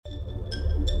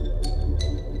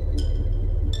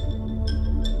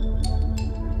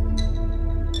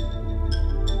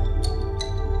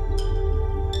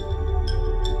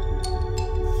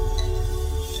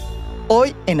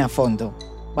Hoy en A Fondo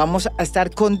vamos a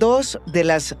estar con dos de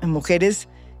las mujeres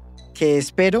que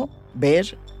espero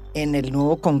ver en el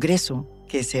nuevo Congreso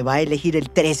que se va a elegir el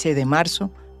 13 de marzo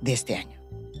de este año.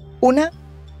 Una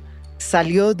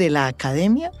salió de la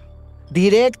academia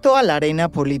directo a la arena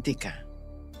política.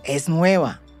 Es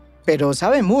nueva, pero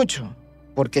sabe mucho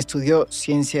porque estudió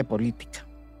ciencia política.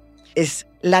 Es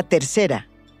la tercera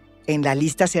en la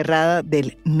lista cerrada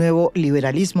del nuevo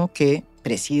liberalismo que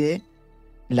preside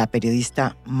la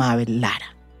periodista Mabel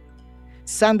Lara.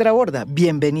 Sandra Borda,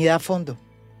 bienvenida a Fondo.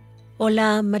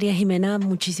 Hola María Jimena,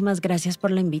 muchísimas gracias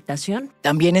por la invitación.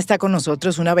 También está con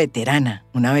nosotros una veterana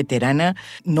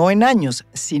no en años,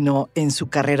 sino en su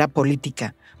carrera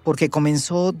política, porque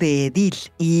comenzó de edil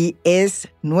y es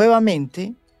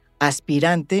nuevamente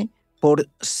aspirante por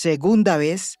segunda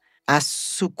vez a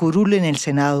su curul en el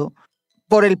Senado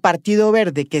por el Partido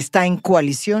Verde, que está en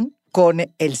coalición con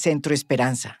el Centro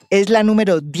Esperanza. Es la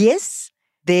número 10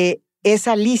 de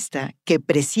esa lista que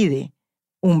preside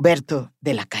Humberto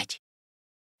de la Calle.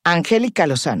 Angélica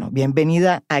Lozano,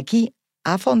 bienvenida aquí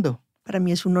a Fondo. Para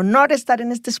mí es un honor estar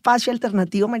en este espacio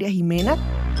alternativo, María Jimena.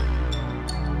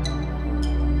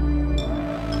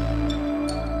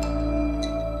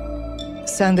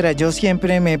 Sandra, yo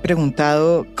siempre me he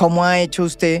preguntado cómo ha hecho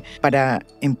usted para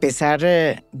empezar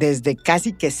desde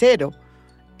casi que cero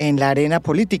en la arena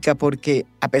política, porque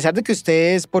a pesar de que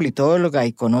usted es politóloga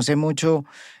y conoce mucho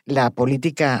la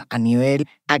política a nivel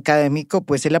académico,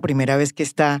 pues es la primera vez que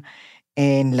está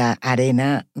en la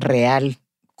arena real,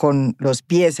 con los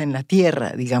pies en la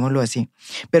tierra, digámoslo así.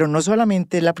 Pero no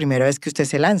solamente es la primera vez que usted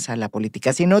se lanza a la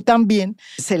política, sino también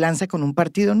se lanza con un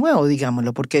partido nuevo,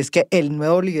 digámoslo, porque es que el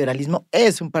nuevo liberalismo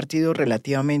es un partido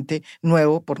relativamente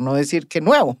nuevo, por no decir que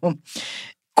nuevo.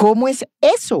 ¿Cómo es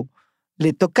eso?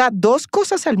 Le toca dos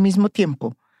cosas al mismo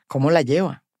tiempo. ¿Cómo la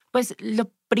lleva? Pues lo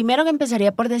primero que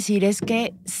empezaría por decir es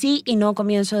que sí y no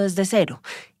comienzo desde cero.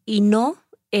 Y no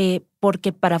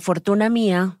porque para fortuna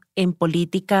mía, en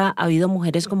política ha habido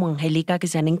mujeres como Angélica que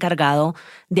se han encargado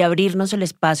de abrirnos el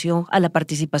espacio a la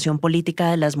participación política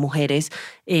de las mujeres,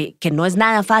 que no es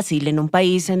nada fácil en un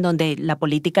país en donde la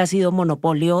política ha sido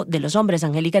monopolio de los hombres.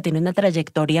 Angélica tiene una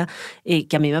trayectoria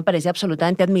que a mí me parece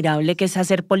absolutamente admirable, que es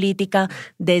hacer política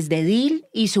desde edil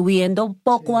y subiendo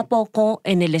poco a poco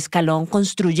en el escalón,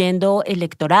 construyendo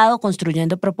electorado,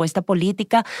 construyendo propuesta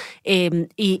política,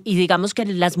 y digamos que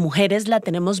las mujeres la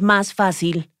tenemos más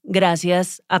fácil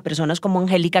gracias a personas como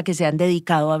Angélica que se han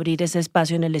dedicado a abrir ese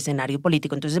espacio en el escenario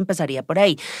político. Entonces empezaría por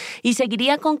ahí. Y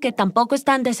seguiría con que tampoco es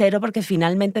tan de cero porque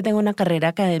finalmente tengo una carrera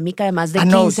académica de más de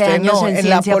 15 años en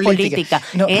ciencia política.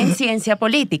 En ciencia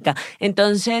política.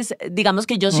 Entonces, digamos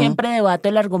que yo siempre debato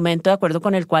el argumento de acuerdo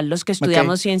con el cual los que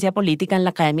estudiamos ciencia política en la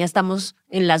academia estamos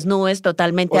en las nubes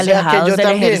totalmente alejados del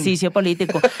ejercicio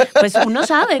político. Pues uno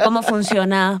sabe cómo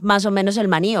funciona más o menos el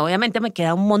maní. Obviamente me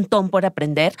queda un montón por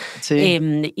aprender.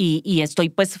 Sí. Y estoy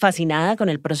pues fascinada con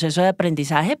el proceso de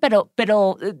aprendizaje,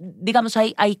 pero digamos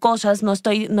hay cosas, no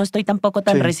estoy tampoco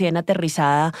tan recién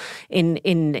aterrizada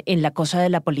en la cosa de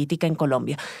la política en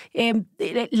Colombia.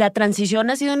 La transición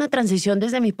ha sido una transición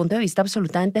desde mi punto de vista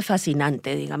absolutamente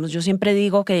fascinante, digamos. Yo siempre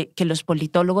digo que los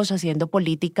politólogos haciendo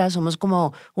política somos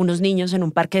como unos niños en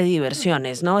un parque de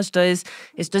diversiones, ¿no? Esto es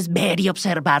ver y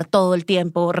observar todo el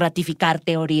tiempo, ratificar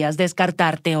teorías,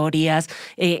 descartar teorías,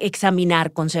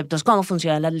 examinar conceptos, cómo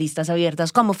funcionan las listas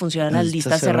abiertas, cómo funcionan las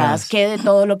listas cerradas, qué de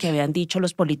todo lo que habían dicho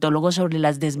los politólogos sobre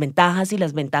las desventajas y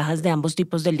las ventajas de ambos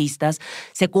tipos de listas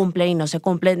se cumplen y no se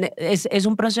cumplen. Es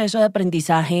un proceso de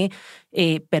aprendizaje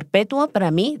perpetuo para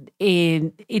mí.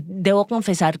 Y debo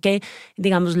confesar que,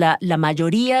 digamos, la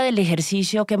mayoría del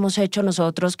ejercicio que hemos hecho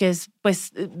nosotros, que es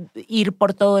pues ir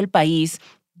por todo el país,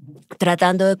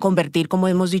 tratando de convertir, como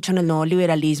hemos dicho en el nuevo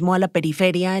liberalismo, a la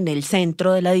periferia en el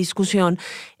centro de la discusión,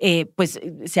 pues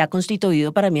se ha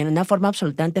constituido para mí en una forma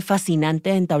absolutamente fascinante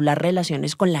de entablar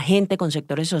relaciones con la gente, con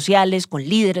sectores sociales, con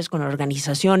líderes, con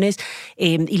organizaciones,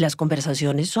 y las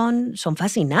conversaciones son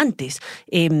fascinantes.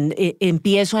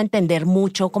 Empiezo a entender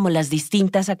mucho como las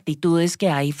distintas actitudes que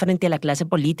hay frente a la clase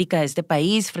política de este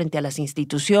país, frente a las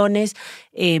instituciones.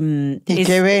 ¿Y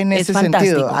qué ve en ese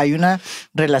sentido? Hay una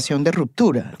relación de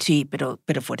ruptura. Sí, pero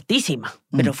fuertísima,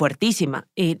 fuertísima.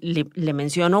 Le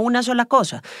menciono una sola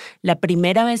cosa. La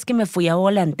primera vez que me fui a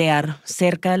volantear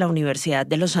cerca de la Universidad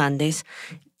de los Andes,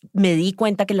 me di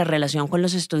cuenta que la relación con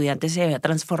los estudiantes se había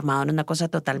transformado en una cosa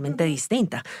totalmente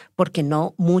distinta, porque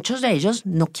muchos de ellos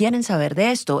no quieren saber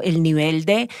de esto. El nivel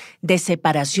de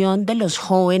separación de los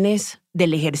jóvenes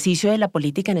del ejercicio de la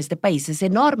política en este país es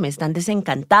enorme. Están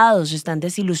desencantados, están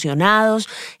desilusionados,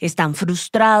 están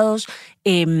frustrados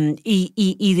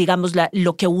y digamos,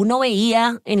 lo que uno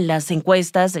veía en las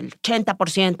encuestas, el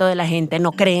 80% de la gente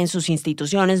no cree en sus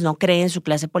instituciones, no cree en su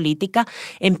clase política,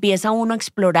 empieza uno a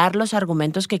explorar los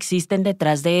argumentos que existen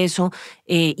detrás de eso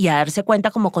y a darse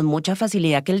cuenta como con mucha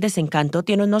facilidad que el desencanto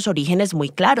tiene unos orígenes muy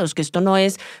claros, que esto no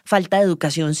es falta de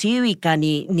educación cívica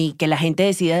ni que la gente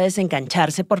decida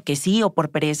desengancharse porque sí o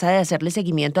por pereza de hacerle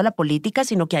seguimiento a la política,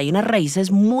 sino que hay unas raíces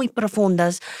muy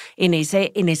profundas en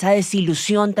esa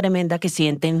desilusión tremenda que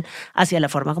sienten hacia la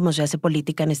forma como se hace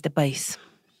política en este país.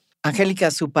 Angélica,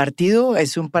 su partido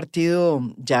es un partido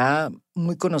ya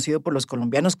muy conocido por los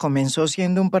colombianos. Comenzó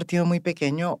siendo un partido muy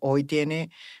pequeño, hoy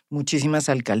tiene muchísimas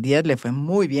alcaldías, le fue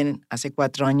muy bien hace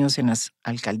 4 años en las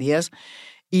alcaldías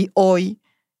y hoy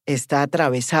está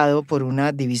atravesado por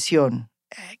una división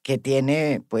que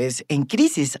tiene pues en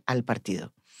crisis al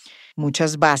partido.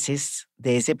 Muchas bases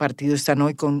de ese partido están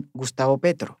hoy con Gustavo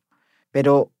Petro,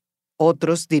 pero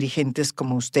otros dirigentes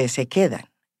como usted se quedan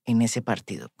en ese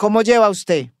partido. ¿Cómo lleva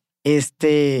usted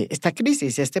esta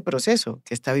crisis, este proceso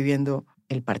que está viviendo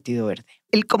el Partido Verde?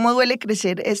 El cómo duele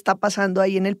crecer está pasando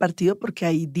ahí en el partido porque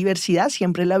hay diversidad,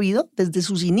 siempre la ha habido desde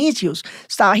sus inicios.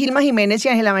 Estaba Gilma Jiménez y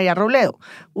Ángela María Robledo,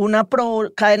 una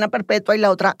pro cadena perpetua y la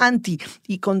otra anti,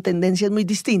 y con tendencias muy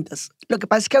distintas. Lo que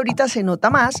pasa es que ahorita se nota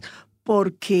más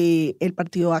porque el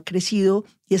partido ha crecido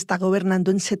y está gobernando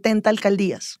en 70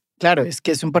 alcaldías. Claro, es que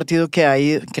es un partido que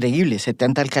hay increíble,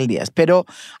 70 alcaldías, pero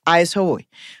a eso voy.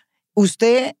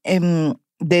 Usted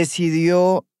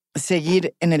decidió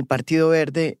seguir en el Partido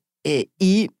Verde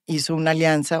y hizo una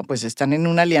alianza, pues están en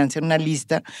una alianza, en una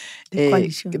lista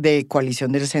de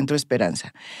coalición del Centro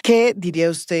Esperanza. ¿Qué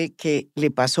diría usted que le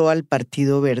pasó al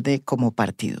Partido Verde como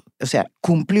partido? O sea,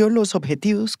 ¿cumplió los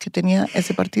objetivos que tenía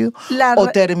ese partido o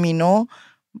terminó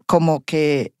como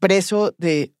que preso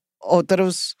de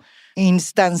otras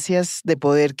instancias de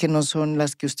poder que no son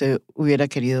las que usted hubiera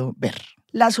querido ver?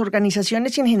 Las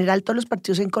organizaciones y en general todos los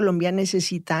partidos en Colombia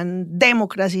necesitan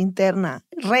democracia interna,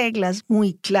 reglas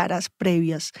muy claras,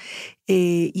 previas,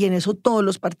 y en eso todos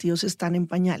los partidos están en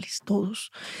pañales,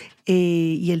 todos,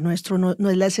 y el nuestro no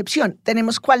es la excepción.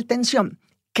 ¿Tenemos cuál tensión?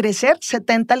 Crecer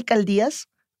 70 alcaldías,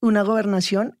 una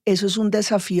gobernación, eso es un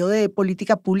desafío de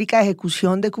política pública, de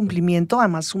ejecución, de cumplimiento,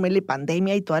 además súmele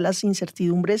pandemia y todas las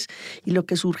incertidumbres y lo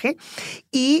que surge,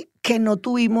 y que no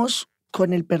tuvimos,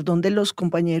 con el perdón de los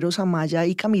compañeros Amaya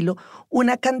y Camilo,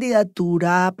 una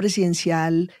candidatura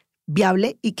presidencial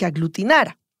viable y que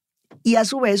aglutinara. Y a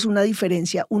su vez una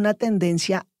diferencia, una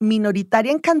tendencia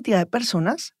minoritaria en cantidad de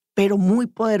personas, pero muy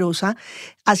poderosa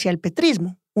hacia el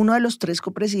petrismo. Uno de los 3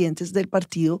 copresidentes del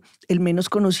partido, el menos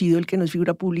conocido, el que no es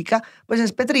figura pública, pues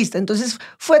es petrista. Entonces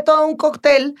fue todo un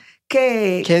cóctel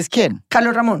que... ¿Qué es quién?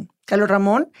 Carlos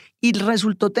Ramón, y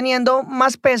resultó teniendo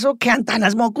más peso que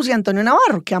Antanas Mocus y Antonio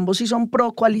Navarro, que ambos sí son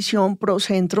pro coalición, pro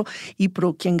centro y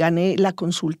pro quien gane la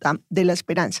consulta de la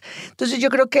esperanza. Entonces yo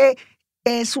creo que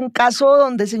es un caso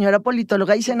donde, señora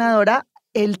politóloga y senadora,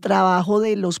 el trabajo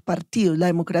de los partidos, la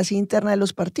democracia interna de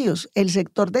los partidos, el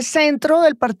sector de centro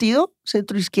del partido,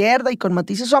 centro izquierda y con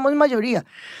matices somos mayoría,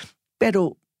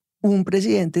 pero un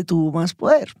presidente tuvo más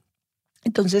poder.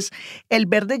 Entonces, el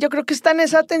Verde yo creo que está en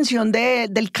esa tensión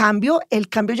del cambio. El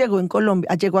cambio llegó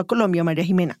a Colombia, María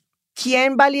Jimena.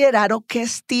 ¿Quién va a liderar o qué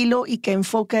estilo y qué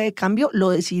enfoque de cambio? Lo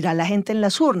decidirá la gente en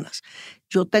las urnas.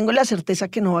 Yo tengo la certeza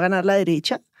que no va a ganar la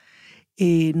derecha,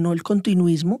 no el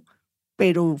continuismo,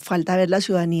 pero falta ver la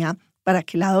ciudadanía para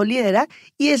qué lado lidera,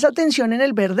 y esa tensión en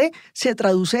el Verde se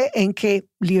traduce en que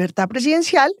libertad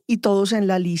presidencial y todos en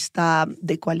la lista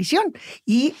de coalición.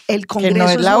 Y el Congreso que no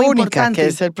es la muy única, importante. que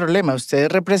es el problema.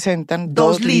 Ustedes representan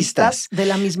 2 listas de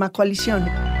la misma coalición.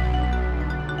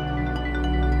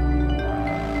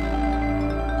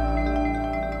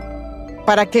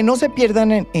 Para que no se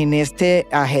pierdan en este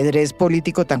ajedrez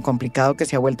político tan complicado que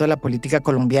se ha vuelto la política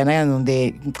colombiana, en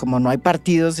donde como no hay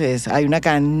partidos, hay una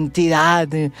cantidad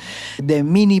de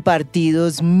mini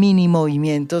partidos, mini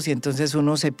movimientos, y entonces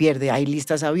uno se pierde. Hay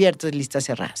listas abiertas, listas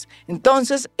cerradas.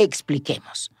 Entonces,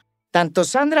 expliquemos. Tanto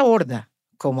Sandra Borda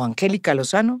como Angélica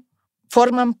Lozano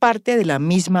forman parte de la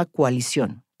misma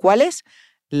coalición. ¿Cuál es?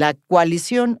 La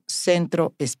coalición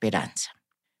Centro Esperanza.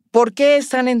 ¿Por qué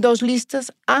están en 2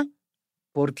 listas?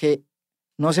 Porque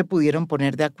no se pudieron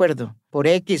poner de acuerdo por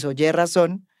X o Y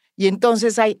razón, y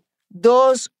entonces hay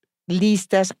 2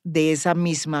 listas de esa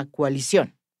misma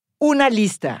coalición. Una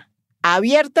lista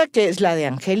abierta, que es la de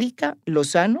Angélica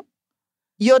Lozano,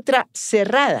 y otra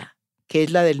cerrada, que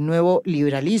es la del nuevo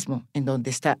liberalismo, en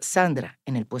donde está Sandra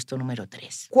en el puesto número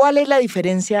 3. ¿Cuál es la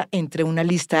diferencia entre una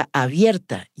lista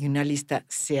abierta y una lista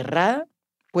cerrada?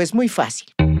 Pues muy fácil.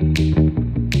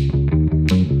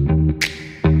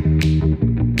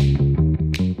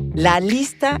 La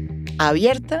lista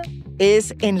abierta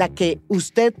es en la que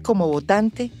usted como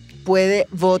votante puede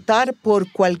votar por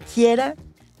cualquiera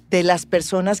de las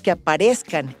personas que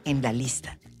aparezcan en la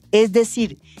lista. Es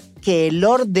decir, que el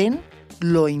orden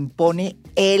lo impone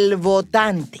el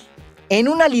votante. En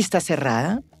una lista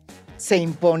cerrada se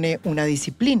impone una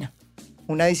disciplina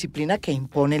que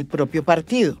impone el propio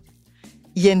partido.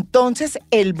 Y entonces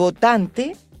el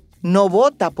votante no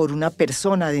vota por una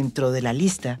persona dentro de la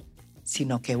lista,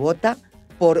 sino que vota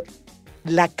por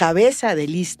la cabeza de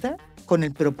lista con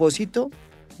el propósito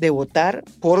de votar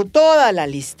por toda la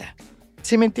lista.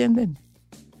 ¿Sí me entienden?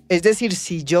 Es decir,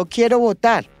 si yo quiero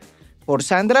votar por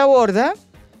Sandra Borda,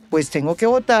 pues tengo que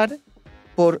votar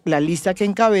por la lista que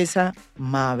encabeza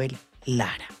Mabel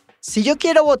Lara. Si yo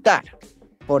quiero votar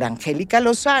por Angélica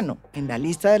Lozano en la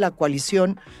lista de la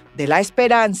coalición de la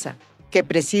esperanza que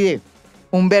preside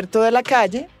Humberto de la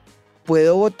Calle,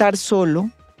 puedo votar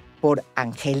solo por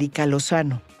Angélica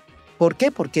Lozano. ¿Por qué?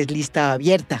 Porque es lista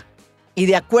abierta. Y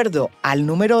de acuerdo al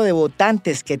número de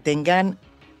votantes que tengan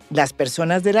las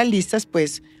personas de las listas,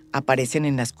 pues aparecen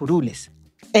en las curules.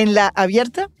 En la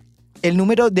abierta, el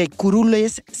número de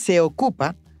curules se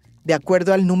ocupa de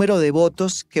acuerdo al número de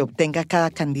votos que obtenga cada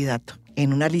candidato.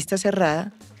 En una lista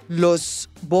cerrada,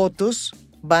 los votos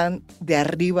van de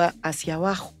arriba hacia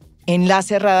abajo. En la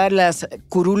cerrada, las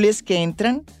curules que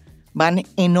entran van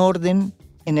en orden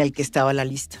en el que estaba la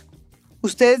lista.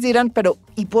 Ustedes dirán, pero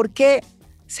 ¿y por qué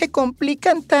se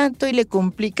complican tanto y le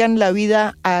complican la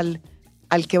vida al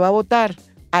que va a votar,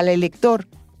 al elector?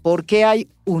 ¿Por qué hay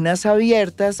unas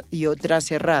abiertas y otras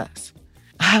cerradas?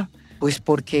 Pues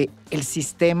porque el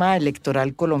sistema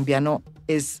electoral colombiano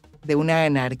es de una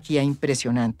anarquía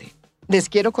impresionante. Les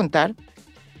quiero contar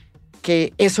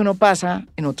que eso no pasa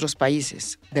en otros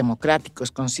países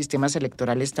democráticos con sistemas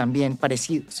electorales también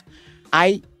parecidos.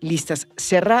 Hay listas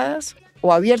cerradas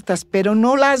o abiertas, pero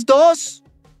no las dos.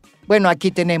 Bueno, aquí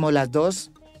tenemos las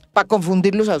dos para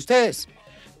confundirlos a ustedes,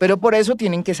 pero por eso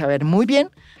tienen que saber muy bien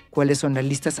cuáles son las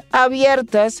listas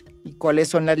abiertas y cuáles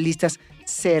son las listas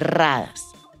cerradas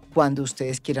cuando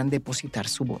ustedes quieran depositar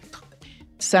su voto.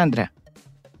 Sandra,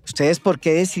 ¿ustedes por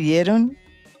qué decidieron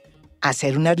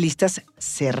hacer unas listas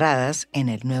cerradas en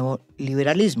el nuevo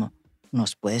liberalismo?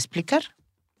 ¿Nos puede explicar?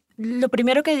 Lo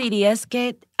primero que diría es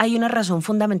que hay una razón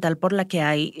fundamental por la que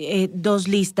hay dos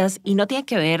listas y no tiene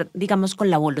que ver, digamos,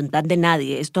 con la voluntad de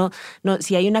nadie. Esto, no,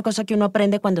 si hay una cosa que uno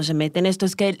aprende cuando se mete en esto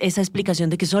es que esa explicación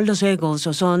de que son los egos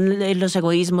o son los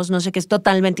egoísmos, no sé qué, es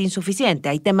totalmente insuficiente.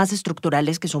 Hay temas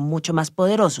estructurales que son mucho más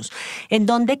poderosos. ¿En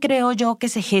dónde creo yo que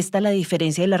se gesta la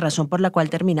diferencia y la razón por la cual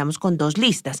terminamos con dos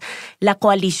listas? La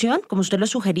coalición, como usted lo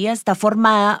sugería, está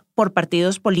formada por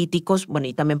partidos políticos, bueno,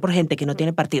 y también por gente que no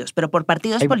tiene partidos, pero por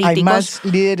partidos políticos. Hay más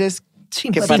líderes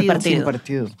sin que partido. sin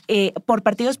partido. Por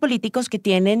partidos políticos que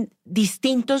tienen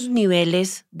distintos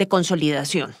niveles de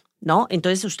consolidación, ¿no?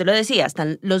 Entonces, usted lo decía,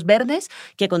 están los verdes,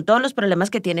 que con todos los problemas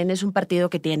que tienen es un partido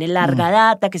que tiene larga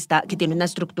data, que tiene una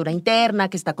estructura interna,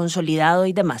 que está consolidado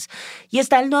y demás. Y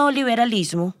está el nuevo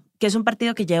liberalismo, que es un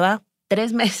partido que lleva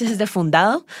 3 meses de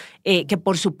fundado, que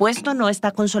por supuesto no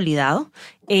está consolidado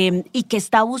y que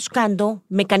está buscando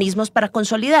mecanismos para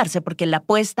consolidarse, porque la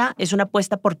apuesta es una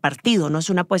apuesta por partido, no es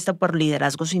una apuesta por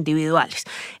liderazgos individuales.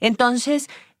 Entonces,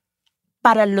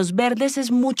 para los verdes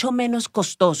es mucho menos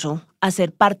costoso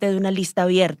hacer parte de una lista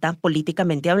abierta,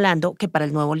 políticamente hablando, que para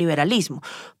el nuevo liberalismo,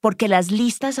 porque las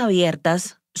listas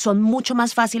abiertas son mucho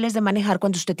más fáciles de manejar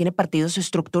cuando usted tiene partidos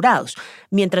estructurados,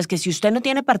 mientras que si usted no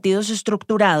tiene partidos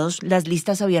estructurados, las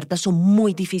listas abiertas son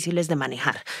muy difíciles de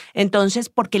manejar. Entonces,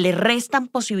 porque le restan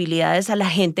posibilidades a la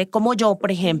gente como yo,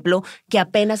 por ejemplo, que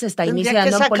apenas está iniciando en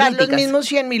políticas. Tendría que sacar los mismos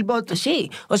 100.000 votos.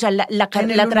 Sí, o sea, la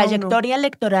trayectoria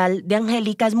electoral de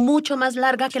Angélica es mucho más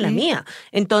larga que la mía.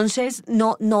 Entonces,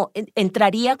 no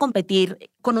entraría a competir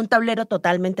con un tablero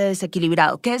totalmente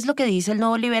desequilibrado. ¿Qué es lo que dice el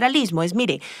nuevo liberalismo? Es,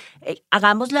 mire,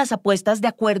 hagamos las apuestas de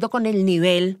acuerdo con el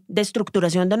nivel de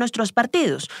estructuración de nuestros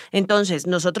partidos. Entonces,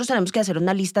 nosotros tenemos que hacer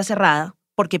una lista cerrada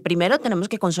porque primero tenemos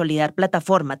que consolidar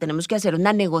plataforma, tenemos que hacer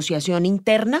una negociación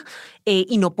interna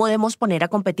y no podemos poner a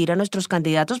competir a nuestros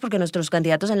candidatos porque nuestros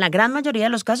candidatos en la gran mayoría de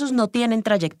los casos no tienen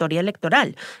trayectoria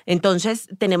electoral. Entonces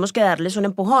tenemos que darles un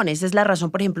empujón. Esa es la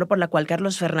razón, por ejemplo, por la cual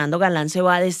Carlos Fernando Galán se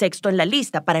va de sexto en la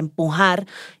lista, para empujar,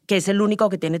 que es el único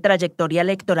que tiene trayectoria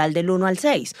electoral del 1 al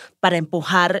 6, para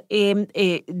empujar,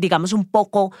 digamos, un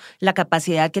poco la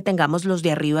capacidad que tengamos los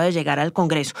de arriba de llegar al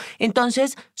Congreso.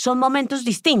 Entonces, son momentos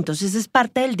distintos. Ese es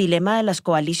parte del dilema de las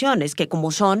coaliciones, que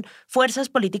como son fuerzas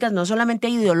políticas no solamente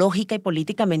ideológica y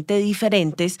políticamente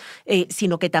diferentes,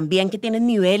 sino que también que tienen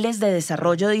niveles de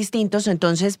desarrollo distintos,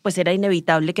 entonces pues era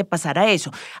inevitable que pasara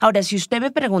eso. Ahora, si usted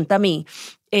me pregunta a mí,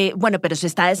 bueno, pero se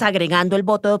está desagregando el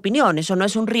voto de opinión, ¿eso no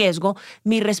es un riesgo?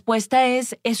 Mi respuesta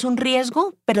es un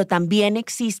riesgo, pero también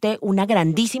existe una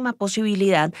grandísima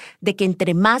posibilidad de que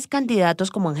entre más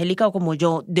candidatos como Angélica o como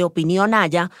yo de opinión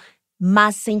haya,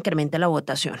 más se incrementa la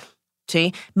votación.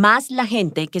 ¿Sí? Más la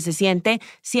gente que se siente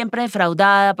siempre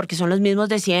defraudada porque son los mismos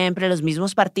de siempre, los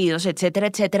mismos partidos, etcétera,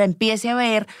 etcétera, empiece a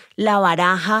ver la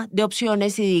baraja de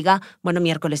opciones y diga, bueno,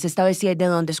 miércoles esta vez sí hay de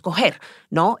dónde escoger,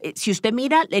 ¿no? Si usted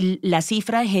mira la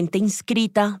cifra de gente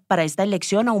inscrita para esta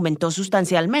elección aumentó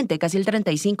sustancialmente, casi el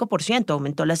 35%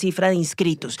 aumentó la cifra de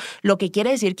inscritos, lo que quiere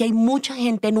decir que hay mucha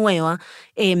gente nueva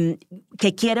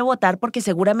que quiere votar porque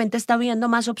seguramente está viendo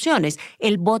más opciones.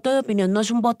 El voto de opinión no es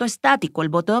un voto estático, el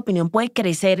voto de opinión puede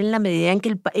crecer en la medida en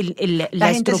que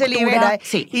la gente se libera,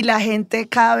 sí. Y la gente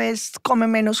cada vez come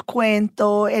menos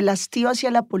cuento. El hastío hacia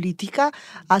la política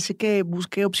hace que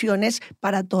busque opciones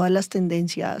para todas las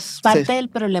tendencias. Parte del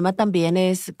problema también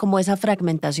es como esa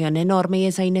fragmentación enorme y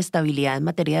esa inestabilidad en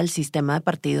materia del sistema de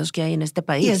partidos que hay en este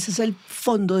país. Y ese es el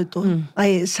fondo de todo.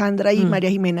 Sandra y María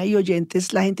Jimena y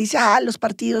oyentes, la gente dice, los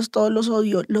partidos, todos los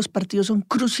odio. Los partidos son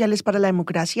cruciales para la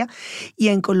democracia y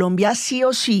en Colombia sí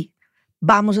o sí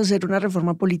vamos a hacer una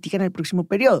reforma política en el próximo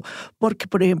periodo, porque,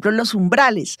 por ejemplo, los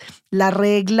umbrales, la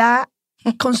regla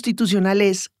constitucional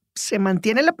es, se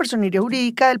mantiene la personería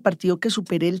jurídica del partido que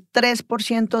supere el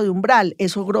 3% de umbral.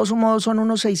 Eso, grosso modo, son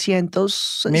unos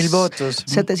 600.000 votos.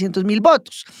 700.000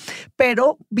 votos.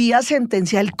 Pero vía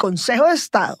sentencia del Consejo de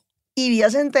Estado y vía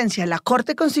sentencia de la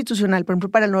Corte Constitucional, por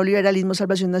ejemplo, para el Nuevo Liberalismo,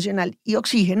 Salvación Nacional y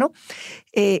Oxígeno,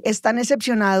 están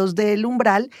excepcionados del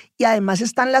umbral y además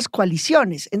están las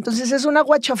coaliciones. Entonces es una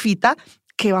guachafita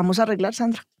que vamos a arreglar,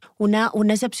 Sandra. Una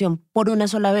excepción por una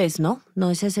sola vez, ¿no? No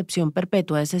es excepción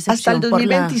perpetua, es excepción hasta el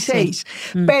 2026.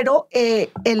 Sí. Pero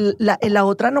la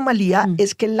otra anomalía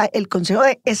es que el Consejo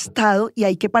de Estado, y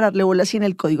hay que pararle bolas y en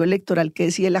el Código Electoral que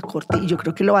decide la Corte, y yo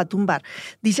creo que lo va a tumbar,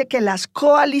 dice que las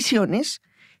coaliciones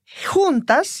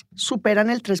juntas superan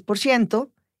el 3%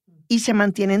 y se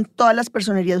mantienen todas las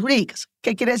personerías jurídicas.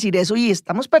 ¿Qué quiere decir eso? Y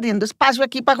estamos perdiendo espacio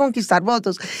aquí para conquistar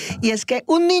votos. Y es que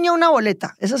un niño, una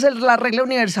boleta. Esa es la regla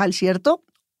universal, ¿cierto?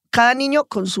 Cada niño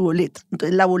con su boleta.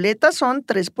 Entonces, la boleta son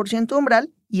 3% de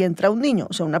umbral y entra un niño,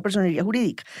 o sea, una personería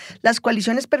jurídica. Las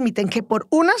coaliciones permiten que por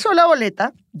una sola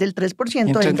boleta del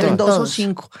 3% entren 2 o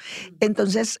 5.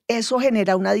 Entonces, eso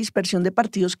genera una dispersión de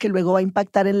partidos que luego va a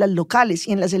impactar en las locales.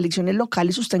 Y en las elecciones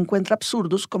locales usted encuentra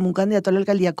absurdos como un candidato a la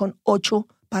alcaldía con 8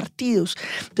 partidos.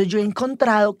 Entonces yo he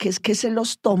encontrado que es que se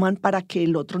los toman para que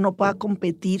el otro no pueda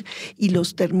competir y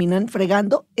los terminan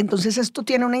fregando. Entonces esto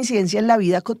tiene una incidencia en la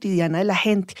vida cotidiana de la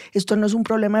gente. Esto no es un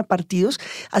problema de partidos,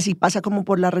 así pasa como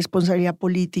por la responsabilidad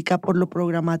política, por lo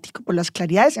programático, por las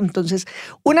claridades. Entonces,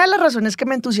 una de las razones que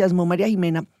me entusiasmó María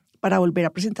Jimena para volver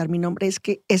a presentar mi nombre es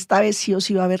que esta vez sí o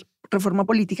sí va a haber reforma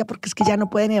política porque es que ya no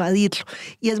pueden evadirlo.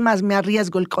 Y es más, me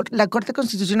arriesgo, la Corte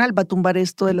Constitucional va a tumbar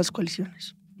esto de las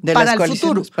coaliciones. Para el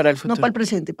futuro, no para el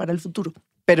presente, para el futuro.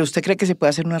 Pero ¿usted cree que se puede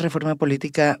hacer una reforma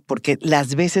política? Porque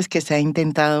las veces que se ha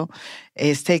intentado,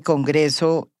 este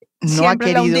Congreso no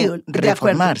siempre ha querido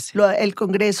reformarse. El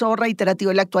Congreso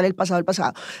reiterativo, el actual, el pasado.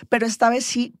 Pero esta vez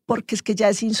sí, porque es que ya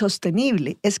es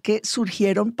insostenible. Es que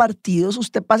surgieron partidos.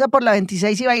 Usted pasa por la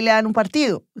 26 y va y le dan un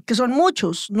partido, que son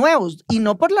muchos, nuevos, y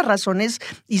no por las razones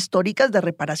históricas de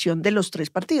reparación de los 3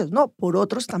 partidos, no, por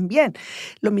otros también.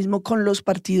 Lo mismo con los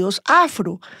partidos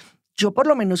afro. Yo por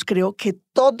lo menos creo que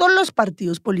todos los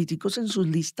partidos políticos en sus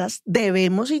listas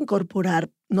debemos incorporar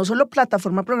no solo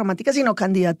plataforma programática, sino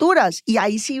candidaturas. Y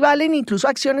ahí sí valen incluso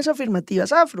acciones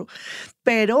afirmativas afro.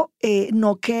 Pero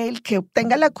no que el que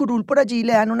obtenga la curul por allí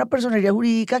le dan una personería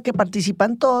jurídica que participa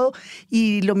en todo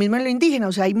y lo mismo en lo indígena.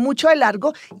 O sea, hay mucho de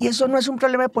largo y eso no es un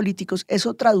problema de políticos.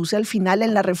 Eso traduce al final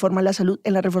en la reforma a la salud,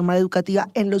 en la reforma educativa,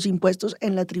 en los impuestos,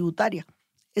 en la tributaria.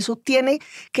 Eso tiene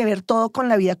que ver todo con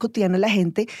la vida cotidiana de la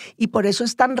gente y por eso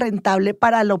es tan rentable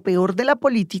para lo peor de la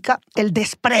política, el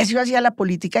desprecio hacia la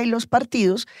política y los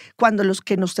partidos, cuando los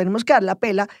que nos tenemos que dar la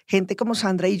pela, gente como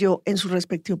Sandra y yo en su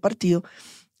respectivo partido,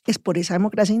 es por esa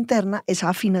democracia interna, esa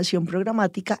afinación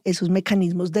programática, esos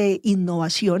mecanismos de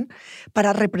innovación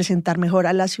para representar mejor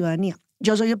a la ciudadanía.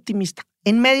 Yo soy optimista.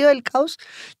 En medio del caos,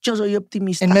 yo soy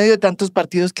optimista. En medio de tantos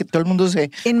partidos que todo el mundo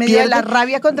se En medio pierde. de la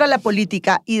rabia contra la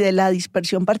política y de la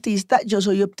dispersión partidista, yo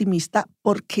soy optimista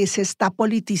porque se está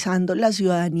politizando la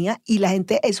ciudadanía y la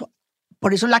gente,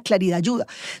 por eso la claridad ayuda.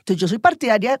 Entonces yo soy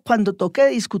partidaria cuando toque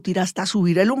discutir hasta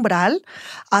subir el umbral,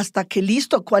 hasta que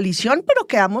listo, coalición, pero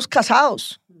quedamos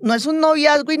casados. No es un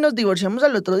noviazgo y nos divorciamos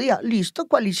al otro día. Listo,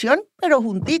 coalición, pero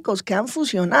junticos, quedan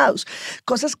fusionados.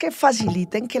 Cosas que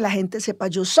faciliten que la gente sepa,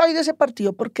 yo soy de ese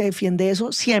partido porque defiende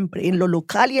eso siempre, en lo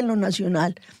local y en lo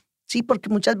nacional. Sí, porque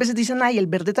muchas veces dicen, ay, el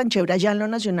verde tan chévere allá en lo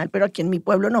nacional, pero aquí en mi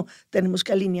pueblo no. Tenemos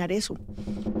que alinear eso.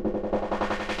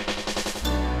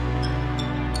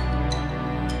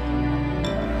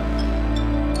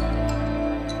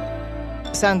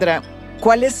 Sandra,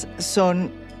 ¿cuáles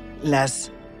son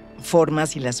las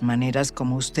formas y las maneras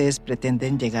como ustedes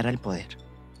pretenden llegar al poder?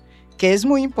 Que es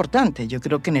muy importante. Yo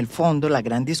creo que en el fondo la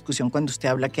gran discusión cuando usted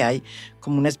habla que hay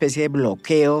como una especie de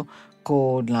bloqueo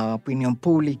con la opinión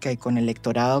pública y con el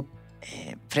electorado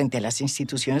frente a las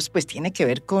instituciones, pues tiene que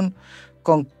ver con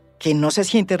que no se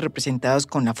sienten representados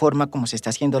con la forma como se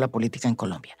está haciendo la política en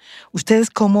Colombia.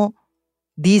 ¿Ustedes cómo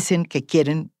dicen que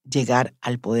quieren llegar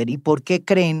al poder y por qué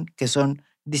creen que son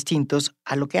distintos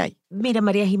a lo que hay? Mira,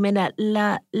 María Jimena,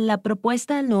 la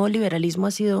propuesta del nuevo liberalismo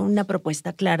ha sido una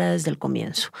propuesta clara desde el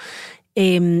comienzo.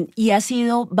 Y ha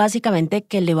sido básicamente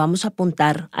que le vamos a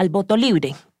apuntar al voto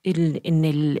libre.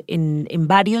 En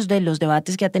varios de los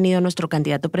debates que ha tenido nuestro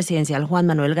candidato presidencial, Juan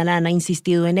Manuel Galán, ha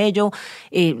insistido en ello.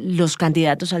 Los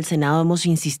candidatos al Senado hemos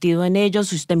insistido en ello.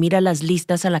 Si usted mira las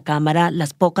listas a la Cámara,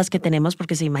 las pocas que tenemos,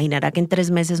 porque se imaginará que en 3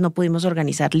 meses no pudimos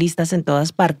organizar listas en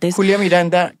todas partes. Julia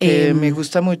Miranda, que me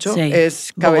gusta mucho, sí,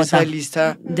 es cabeza Bogotá, de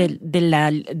lista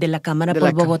de la Cámara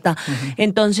por Bogotá.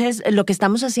 Entonces, lo que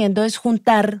estamos haciendo es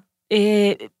juntar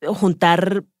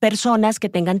personas que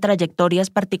tengan trayectorias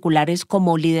particulares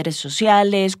como líderes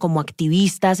sociales, como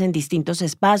activistas en distintos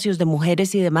espacios de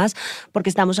mujeres y demás, porque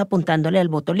estamos apuntándole al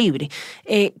voto libre.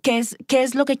 ¿Qué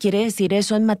es lo que quiere decir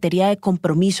eso en materia de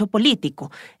compromiso político?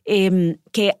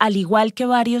 Que al igual que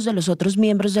varios de los otros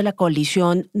miembros de la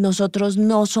coalición, nosotros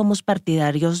no somos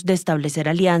partidarios de establecer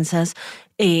alianzas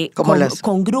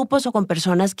con grupos o con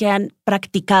personas que han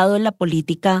practicado en la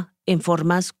política en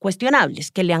formas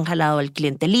cuestionables, que le han jalado al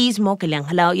clientelismo, que le han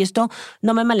jalado, y esto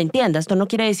no me malentienda, esto no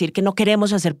quiere decir que no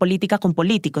queremos hacer política con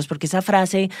políticos, porque esa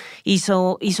frase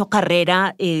hizo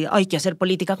carrera, hay que hacer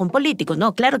política con políticos.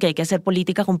 No, claro que hay que hacer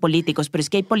política con políticos, pero es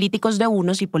que hay políticos de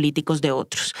unos y políticos de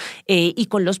otros. Y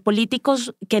con los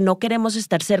políticos que no queremos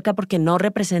estar cerca porque no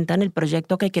representan el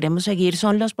proyecto que queremos seguir,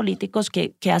 son los políticos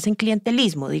que hacen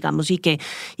clientelismo, digamos, y que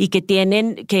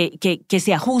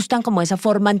se ajustan como a esa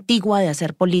forma antigua de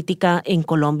hacer política en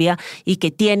Colombia y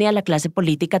que tiene a la clase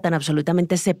política tan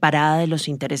absolutamente separada de los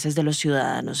intereses de los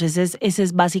ciudadanos. Esa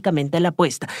es básicamente la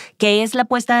apuesta. ¿Qué es la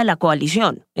apuesta de la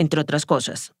coalición? Entre otras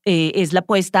cosas. Es la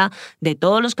apuesta de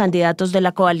todos los candidatos de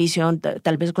la coalición,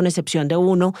 tal vez con excepción de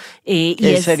uno.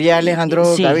 Sería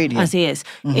Alejandro Gaviria. Así es.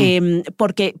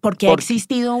 Porque ha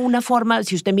existido una forma,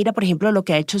 si usted mira, por ejemplo, lo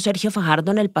que ha hecho Sergio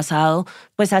Fajardo en el pasado,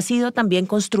 pues ha sido también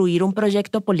construir un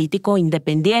proyecto político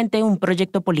independiente, un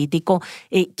proyecto político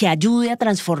que ayude a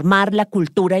transformar la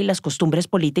cultura y las costumbres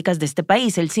políticas de este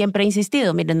país. Él siempre ha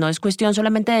insistido, miren, no es cuestión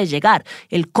solamente de llegar,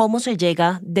 el cómo se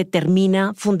llega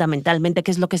determina fundamentalmente qué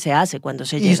es lo que se hace cuando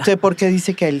se llega. ¿Y usted por qué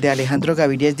dice que el de Alejandro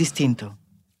Gaviria es distinto?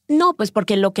 No, pues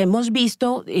porque lo que hemos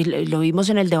visto, lo vimos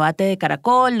en el debate de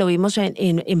Caracol, lo vimos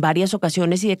en varias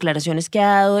ocasiones y declaraciones que ha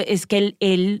dado, es que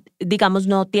él, digamos,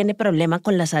 no tiene problema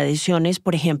con las adhesiones,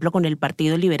 por ejemplo, con el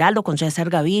Partido Liberal o con César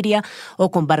Gaviria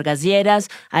o con Vargas Lleras.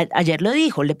 Ayer lo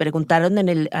dijo, le preguntaron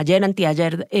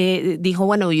anteayer, dijo,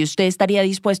 bueno, ¿y usted estaría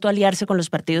dispuesto a aliarse con los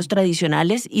partidos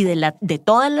tradicionales? Y de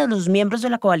todos los miembros de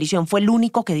la coalición fue el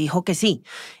único que dijo que sí.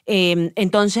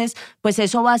 Entonces, pues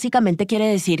eso básicamente quiere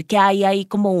decir que hay ahí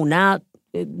como una,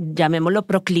 llamémoslo,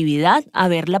 proclividad a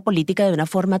ver la política de una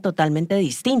forma totalmente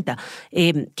distinta,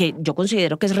 que yo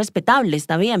considero que es respetable,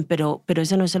 está bien, pero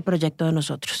ese no es el proyecto de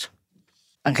nosotros.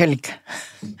 Angélica,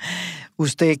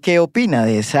 ¿usted qué opina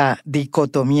de esa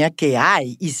dicotomía que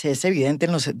hay? Y se es evidente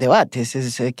en los debates,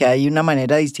 es que hay una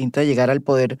manera distinta de llegar al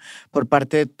poder por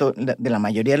parte de la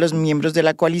mayoría de los miembros de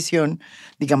la coalición,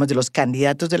 digamos, de los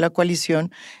candidatos de la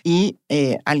coalición, y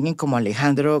alguien como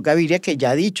Alejandro Gaviria, que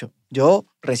ya ha dicho, yo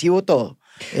recibo todo.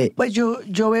 Pues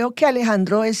yo veo que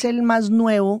Alejandro es el más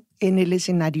nuevo en el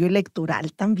escenario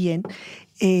electoral también,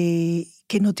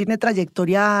 que no tiene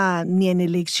trayectoria ni en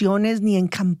elecciones ni en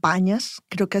campañas.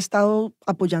 Creo que ha estado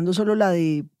apoyando solo la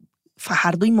de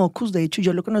Fajardo y Mocus. De hecho,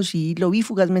 yo lo conocí, lo vi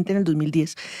fugazmente en el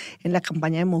 2010 en la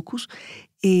campaña de Mocus.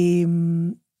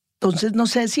 Entonces, no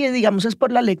sé si, digamos, es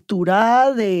por la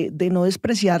lectura de no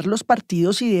despreciar los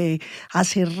partidos y de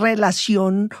hacer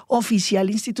relación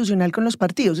oficial institucional con los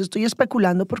partidos. Estoy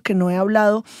especulando porque no he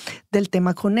hablado del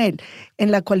tema con él. En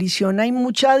la coalición hay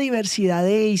mucha diversidad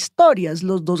de historias.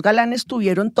 Los dos galanes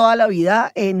tuvieron toda la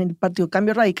vida en el Partido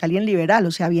Cambio Radical y en Liberal.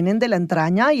 O sea, vienen de la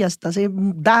entraña y hasta hace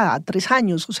 3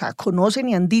 años. O sea, conocen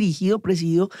y han dirigido,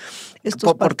 presidido estos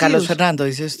partidos. Por Carlos Fernando,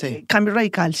 dice usted. Cambio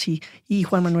Radical, sí. Y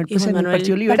Juan Manuel, pues en el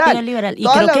Partido Liberal. Y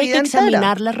creo que hay que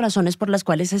examinar las razones por las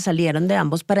cuales se salieron de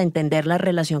ambos para entender la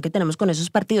relación que tenemos con esos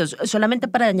partidos. Solamente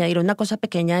para añadir una cosa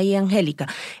pequeña ahí, Angélica,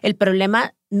 el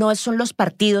problema no son los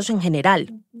partidos en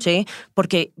general, ¿sí?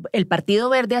 Porque el Partido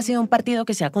Verde ha sido un partido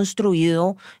que se ha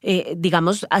construido,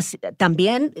 digamos,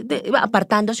 también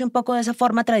apartándose un poco de esa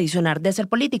forma tradicional de hacer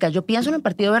política. Yo pienso en el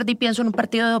Partido Verde y pienso en un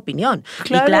partido de opinión.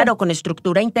 Claro. Y claro, con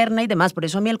estructura interna y demás. Por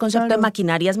eso a mí el concepto de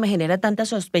maquinarias me genera tanta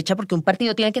sospecha, porque un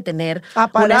partido tiene que tener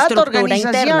una estructura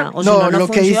interna. O no, si no lo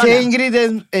que dice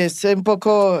Ingrid es un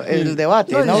poco el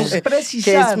debate, ¿no? Es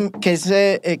precisar.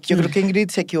 Yo creo que Ingrid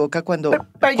se equivoca cuando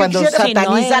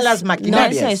sataniza las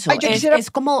maquinarias. No es eso,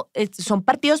 es como, son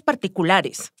partidos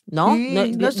particulares, ¿no? Sí,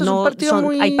 esto es un partido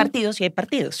muy... Hay partidos y hay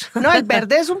partidos. No, el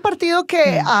Verde es un partido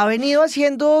que ha venido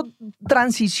haciendo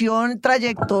transición,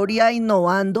 trayectoria,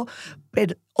 innovando,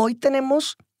 pero hoy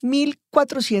tenemos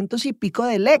 1.400 y pico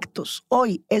de electos.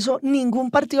 Hoy, eso ningún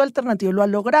partido alternativo lo ha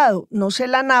logrado. No sé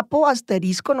la Napo,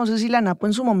 asterisco, no sé si la Napo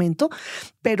en su momento,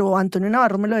 pero Antonio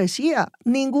Navarro me lo decía,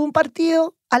 ningún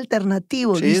partido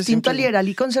alternativo, distinto al liberal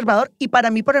y conservador. Y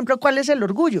para mí, por ejemplo, ¿cuál es el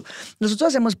orgullo? Nosotros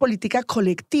hacemos política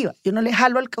colectiva. Yo no le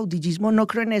jalo al caudillismo, no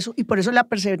creo en eso, y por eso la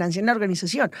perseverancia en la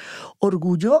organización.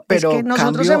 Orgullo es que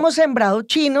nosotros hemos sembrado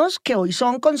chinos que hoy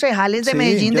son concejales de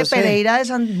Medellín, de Pereira,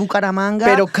 de Bucaramanga.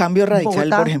 Pero Cambio Radical,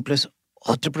 Bogotá, por ejemplo, es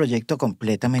otro proyecto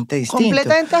completamente distinto.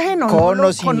 Completamente ajeno. Con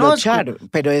o sin luchar.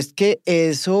 Pero es que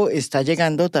eso está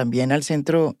llegando también al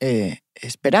centro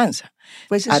Esperanza.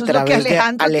 Pues eso es lo que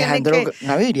Alejandro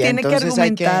Gaviria. Tiene que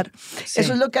argumentar.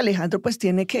 Eso es lo que Alejandro pues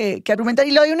tiene que argumentar.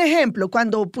 Y le doy un ejemplo.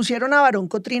 Cuando pusieron a Barón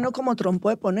Cotrino como trompo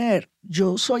de poner,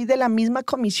 yo soy de la misma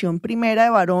comisión primera de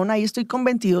Barón, ahí estoy con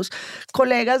 22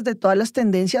 colegas de todas las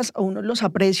tendencias, a unos los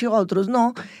aprecio, a otros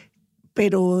no,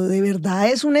 pero de verdad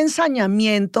es un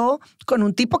ensañamiento con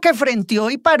un tipo que frenteó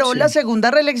y paró la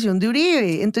segunda reelección de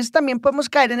Uribe. Entonces también podemos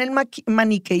caer en el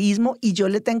maniqueísmo, y yo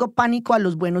le tengo pánico a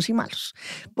los buenos y malos,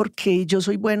 porque yo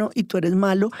soy bueno y tú eres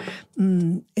malo.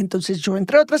 Entonces yo,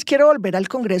 entre otras, quiero volver al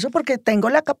Congreso porque tengo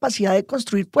la capacidad de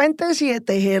construir puentes y de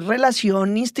tejer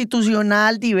relación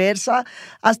institucional diversa,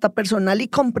 hasta personal, y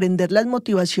comprender las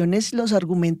motivaciones, los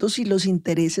argumentos y los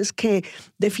intereses que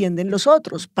defienden los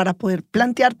otros, para poder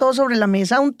plantear todo sobre la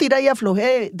mesa, un tira y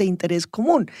afloje de interés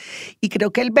común. Y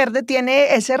creo que el Verde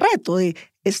tiene ese reto de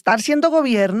estar siendo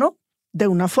gobierno de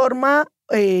una forma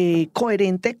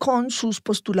coherente con sus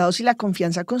postulados y la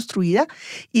confianza construida,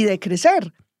 y de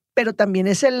crecer. Pero también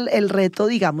es el reto,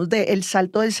 digamos, del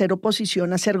salto de ser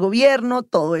oposición a ser gobierno.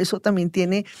 Todo eso también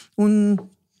tiene un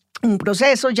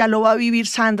proceso. Ya lo va a vivir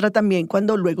Sandra también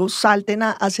cuando luego salten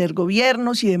a hacer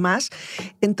gobiernos y demás.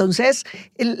 Entonces,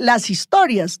 las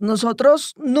historias,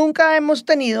 nosotros nunca hemos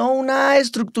tenido una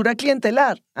estructura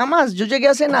clientelar. Además, yo llegué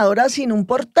a senadora sin un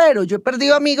portero. Yo he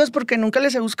perdido amigos porque nunca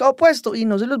les he buscado puesto y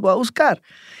no se los voy a buscar.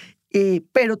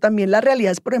 Pero también la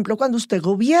realidad es, por ejemplo, cuando usted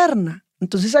gobierna.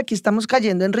 Entonces aquí estamos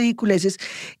cayendo en ridiculeces.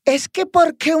 Es que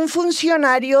 ¿por qué un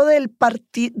funcionario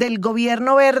del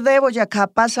gobierno verde de Boyacá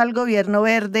pasa al gobierno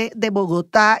verde de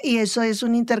Bogotá y eso es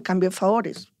un intercambio de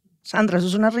favores? Sandra, eso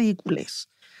es una ridiculez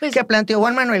que planteó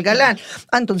Juan Manuel Galán.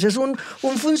 Entonces un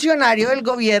funcionario del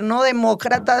gobierno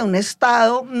demócrata de un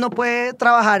estado no puede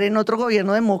trabajar en otro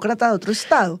gobierno demócrata de otro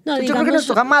estado. No, digamos, yo creo que nos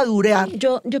toca madurar.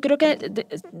 Yo creo que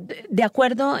de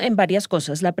acuerdo en varias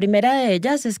cosas. La primera de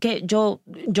ellas es que yo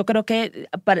creo que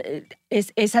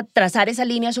es trazar esa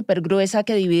línea súper gruesa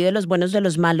que divide los buenos de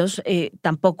los malos,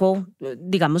 tampoco,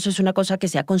 digamos, es una cosa que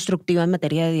sea constructiva en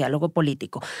materia de diálogo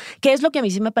político. ¿Qué es lo que a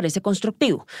mí sí me parece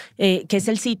constructivo? Que es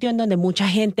el sitio en donde mucha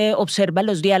gente observa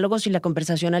los diálogos y la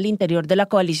conversación al interior de la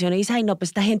coalición y dice, ay no,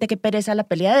 pues esta gente qué pereza la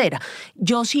peleadera.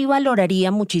 Yo sí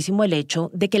valoraría muchísimo el hecho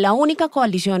de que la única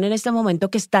coalición en este momento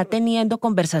que está teniendo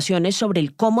conversaciones sobre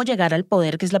el cómo llegar al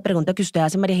poder, que es la pregunta que usted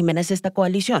hace, María Jimena, es esta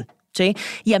coalición. ¿sí?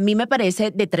 Y a mí me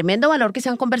parece de tremendo valor que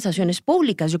sean conversaciones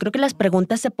públicas. Yo creo que las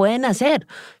preguntas se pueden hacer,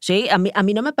 ¿sí? A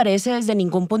mí no me parece desde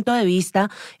ningún punto de vista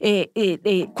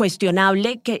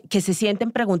cuestionable que se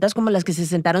sienten preguntas como las que se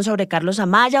sentaron sobre Carlos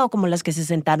Amaya o como las que se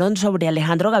sentaron sobre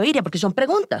Alejandro Gaviria, porque son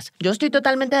preguntas. Yo estoy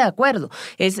totalmente de acuerdo.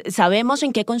 ¿Sabemos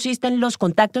en qué consisten los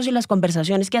contactos y las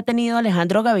conversaciones que ha tenido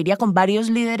Alejandro Gaviria con varios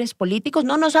líderes políticos?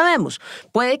 No sabemos.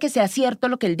 Puede que sea cierto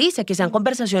lo que él dice, que sean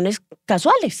conversaciones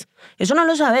casuales. Eso no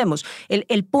lo sabemos.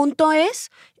 El punto es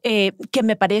que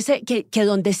me parece que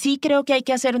donde sí creo que hay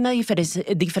que hacer una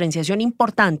diferenciación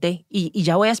importante, y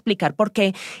ya voy a explicar por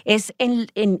qué, es en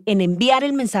enviar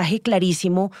el mensaje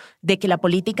clarísimo de que la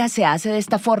política se hace de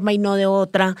esta forma y no de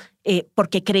otra,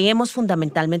 porque creemos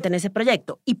fundamentalmente en ese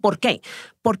proyecto. ¿Y por qué?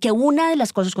 Porque una de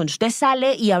las cosas, cuando usted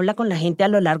sale y habla con la gente a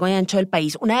lo largo y ancho del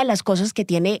país, una de las cosas que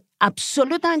tiene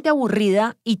absolutamente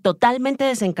aburrida y totalmente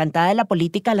desencantada de la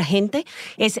política a la gente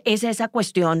es esa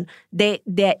cuestión de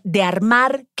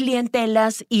armar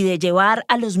clientelas y de llevar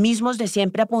a los mismos de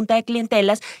siempre a punta de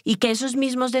clientelas, y que esos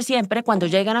mismos de siempre, cuando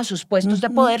llegan a sus puestos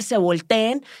de poder, se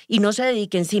volteen y no se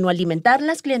dediquen sino a alimentar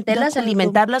las clientelas,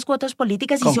 alimentar las cuotas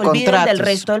políticas y se olviden del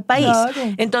resto del país.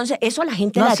 Claro. Entonces, eso la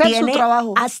gente la tiene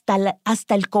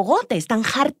hasta el cogote, están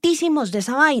hartísimos de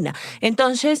esa vaina.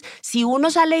 Entonces, si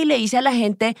uno sale y le dice a la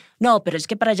gente, no, pero es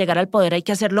que para llegar al poder hay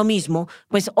que hacer lo mismo,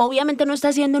 pues obviamente no está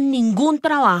haciendo ningún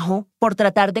trabajo por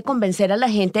tratar de convencer a la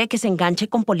gente de que se enganche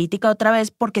con política otra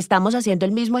vez, porque estamos haciendo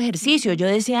el mismo ejercicio. Yo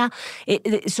decía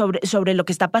sobre lo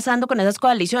que está pasando con esas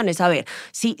coaliciones. A ver,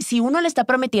 si uno le está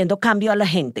prometiendo cambio a la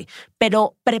gente,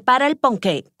 pero prepara el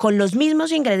ponqué con los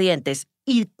mismos ingredientes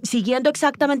y siguiendo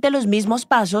exactamente los mismos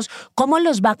pasos, ¿cómo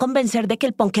los va a convencer de que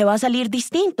el ponqué va a salir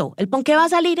distinto? El ponqué va a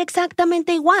salir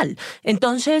exactamente igual.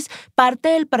 Entonces, parte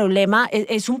del problema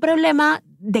es un problema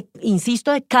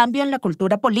insisto, de cambio en la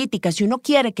cultura política. Si uno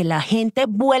quiere que la gente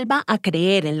vuelva a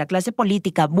creer en la clase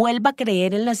política, vuelva a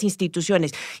creer en las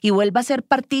instituciones y vuelva a ser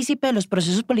partícipe de los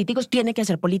procesos políticos, tiene que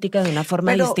hacer política de una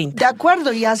forma distinta. De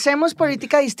acuerdo, y hacemos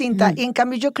política distinta. Y en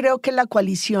cambio yo creo que la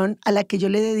coalición a la que yo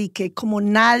le dediqué, como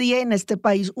nadie en este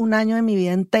país, un año de mi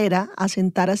vida entera a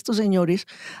sentar a estos señores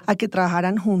a que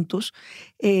trabajaran juntos,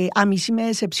 a mí sí me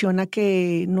decepciona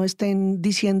que no estén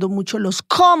diciendo mucho los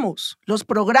cómo, los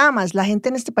programas. La gente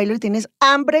en este país lo que tiene es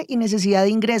hambre y necesidad de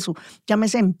ingreso.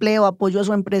 Llámese empleo, apoyo a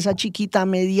su empresa chiquita,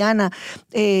 mediana,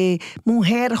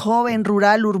 mujer, joven,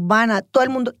 rural, urbana, todo el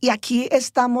mundo. Y aquí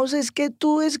estamos, es que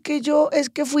tú, es que yo,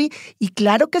 es que fui. Y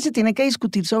claro que se tiene que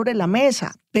discutir sobre la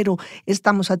mesa, pero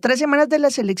estamos a 3 semanas de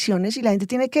las elecciones y la gente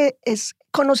tiene que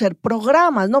conocer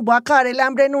programas. No, voy a acabar el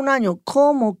hambre en un año.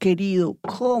 ¿Cómo, querido?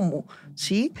 ¿Cómo?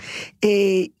 ¿Sí?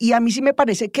 Y a mí sí me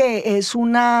parece que es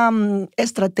una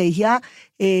estrategia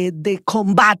de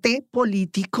combate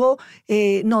político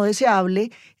no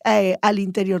deseable al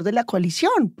interior de la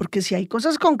coalición, porque si hay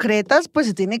cosas concretas, pues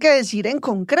se tiene que decir en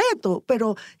concreto,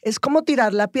 pero es como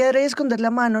tirar la piedra y esconder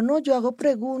la mano. No, yo hago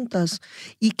preguntas.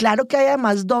 Y claro que hay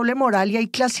además doble moral y hay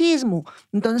clasismo.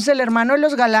 Entonces el hermano de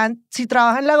los Galán, si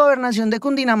trabaja en la gobernación de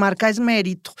Cundinamarca, es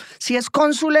mérito. Si es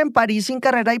cónsul en París sin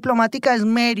carrera diplomática, es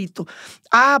mérito.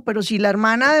 Pero si la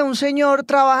hermana de un señor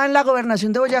trabaja en la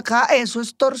gobernación de Boyacá, eso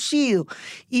es torcido.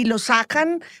 Y lo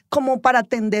sacan como para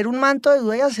tender un manto de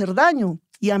duda y hacer daño.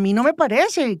 Y a mí no me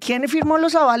parece. ¿Quién firmó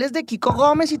los avales de Kiko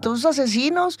Gómez y todos sus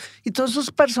asesinos y todos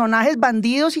sus personajes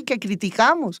bandidos y que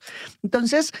criticamos?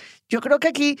 Entonces, yo creo que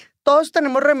aquí todos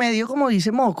tenemos remedio, como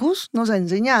dice Mocus, nos ha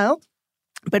enseñado,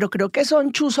 pero creo que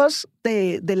son chuzos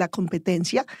de la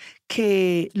competencia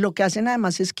que lo que hacen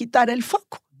además es quitar el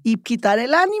foco y quitar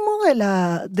el ánimo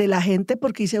de la gente,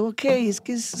 porque dice, ok, es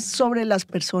que es sobre las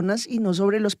personas y no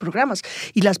sobre los programas.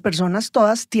 Y las personas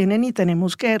todas tienen y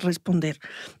tenemos que responder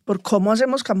por cómo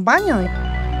hacemos campaña.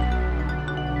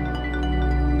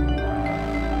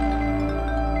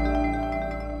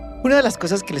 Una de las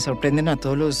cosas que le sorprenden a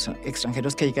todos los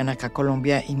extranjeros que llegan acá a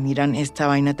Colombia y miran esta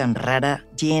vaina tan rara,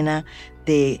 llena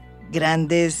de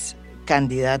grandes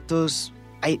candidatos,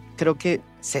 hay creo que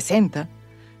 60,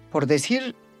 por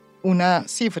decir una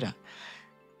cifra,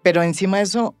 pero encima de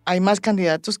eso hay más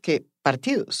candidatos que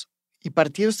partidos, y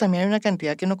partidos también hay una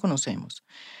cantidad que no conocemos.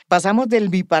 Pasamos del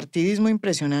bipartidismo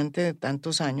impresionante de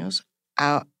tantos años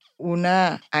a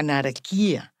una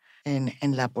anarquía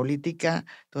en la política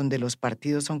donde los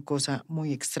partidos son cosa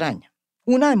muy extraña.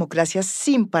 Una democracia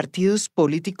sin partidos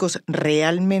políticos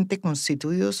realmente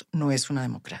constituidos no es una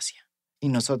democracia, y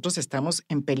nosotros estamos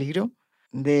en peligro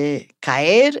de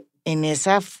caer en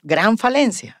esa gran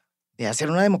falencia de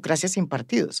hacer una democracia sin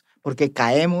partidos, porque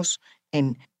caemos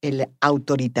en el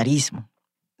autoritarismo.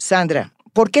 Sandra,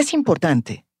 ¿por qué es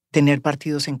importante tener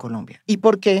partidos en Colombia? ¿Y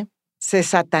por qué se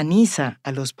sataniza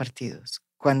a los partidos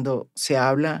cuando se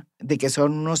habla de que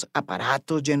son unos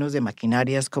aparatos llenos de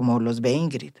maquinarias como los ve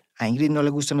Ingrid. A Ingrid no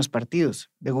le gustan los partidos,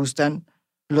 le gustan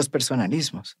los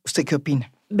personalismos. ¿Usted qué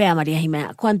opina? Vea, María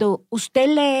Jimena, cuando usted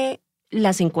lee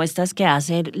las encuestas que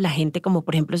hace la gente, como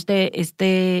por ejemplo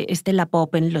la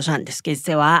POP en los Andes, que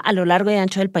se va a lo largo y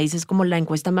ancho del país, es como la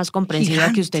encuesta más comprensiva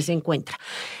Gigante. que usted se encuentra.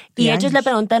 Y ellos le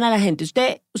preguntan a la gente,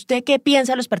 ¿usted qué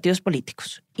piensa de los partidos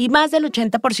políticos? Y más del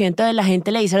 80% de la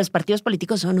gente le dice, los partidos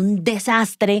políticos son un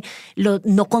desastre,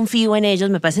 no confío en ellos,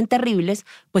 me parecen terribles.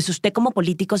 Pues usted como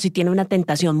político sí tiene una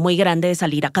tentación muy grande de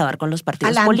salir a acabar con los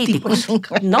partidos políticos.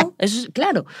 No, eso es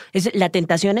claro. La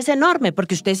tentación es enorme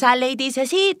porque usted sale y dice,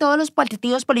 sí, todos los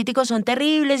partidos políticos son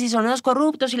terribles y son unos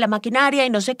corruptos y la maquinaria y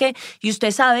no sé qué. Y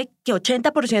usted sabe que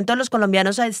 80% de los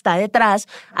colombianos está detrás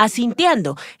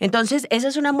asintiendo. Entonces, esa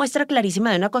es una muestra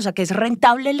clarísima de una cosa que es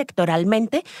rentable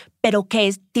electoralmente, pero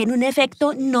que tiene un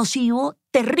efecto nocivo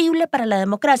terrible para la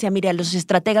democracia. Mire, a los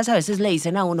estrategas a veces le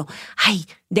dicen a uno, ay,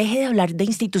 deje de hablar de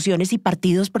instituciones y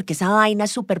partidos porque esa vaina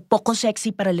es súper poco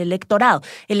sexy para el electorado.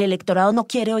 El electorado no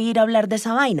quiere oír hablar de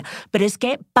esa vaina, pero es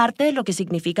que parte de lo que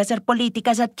significa hacer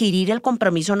política es adquirir el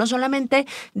compromiso no solamente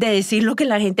de decir lo que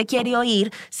la gente quiere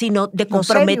oír, sino de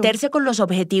comprometerse con los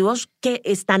objetivos que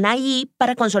están ahí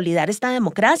para consolidar esta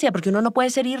democracia, porque uno no puede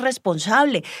ser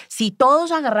irresponsable. Si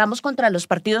todos agarramos contra los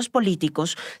partidos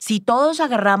políticos, si todos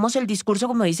agarramos el discurso,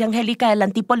 como dice Angélica, de la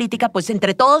antipolítica, pues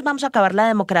entre todos vamos a acabar la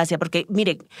democracia, porque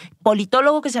mire,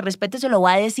 politólogo que se respete se lo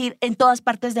va a decir en todas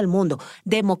partes del mundo.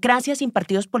 Democracia sin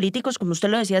partidos políticos, como usted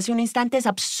lo decía hace un instante, es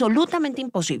absolutamente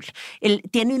imposible.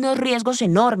 Tiene unos riesgos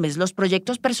enormes. Los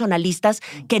proyectos personalistas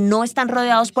que no están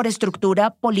rodeados por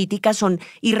estructura política son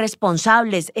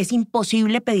irresponsables. Es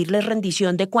imposible pedirles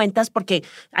rendición de cuentas porque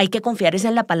hay que confiar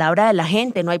en la palabra de la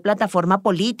gente. No hay plataforma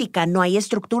política, no hay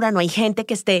estructura, no hay gente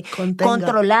que esté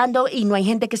controlando y no hay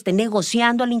gente que esté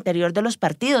negociando al interior de los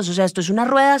partidos. O sea, esto es una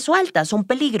rueda suelta, son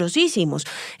peligrosísimos.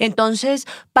 Entonces,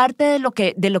 parte de lo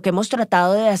que hemos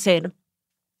tratado de hacer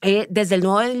desde el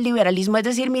nuevo liberalismo es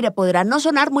decir, mire, podrá no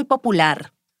sonar muy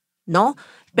popular, ¿no?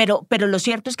 Pero lo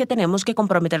cierto es que tenemos que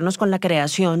comprometernos con la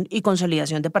creación y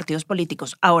consolidación de partidos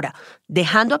políticos. Ahora,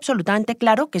 dejando absolutamente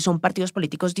claro que son partidos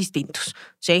políticos distintos,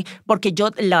 ¿sí? Porque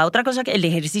la otra cosa, el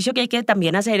ejercicio que hay que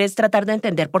también hacer es tratar de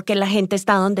entender por qué la gente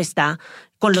está donde está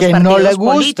con los partidos no le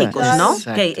gusta, políticos, ¿no?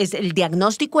 Exacto. Que el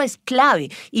diagnóstico es clave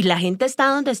y la gente está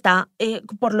donde está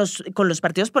con los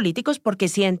partidos políticos porque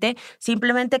siente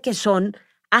simplemente que son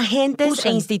agentes e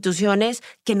instituciones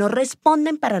que no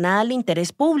responden para nada al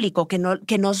interés público, que no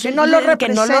lo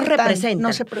representan,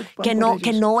 no se preocupan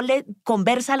que no le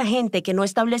conversa a la gente, que no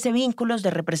establece vínculos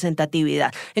de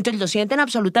representatividad. Entonces lo sienten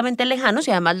absolutamente lejanos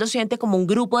y además lo siente como un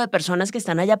grupo de personas que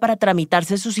están allá para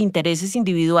tramitarse sus intereses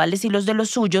individuales y los de los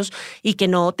suyos y que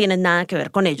no tienen nada que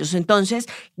ver con ellos. Entonces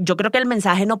yo creo que el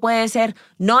mensaje no puede ser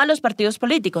no a los partidos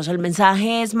políticos, el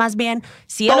mensaje es más bien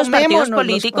sí a los partidos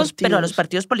políticos, pero a los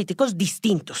partidos políticos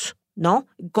distintos, ¿no?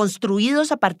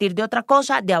 Construidos a partir de otra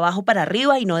cosa, de abajo para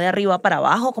arriba y no de arriba para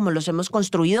abajo, como los hemos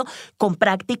construido, con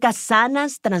prácticas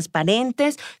sanas,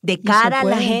 transparentes, de cara a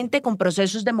la gente, con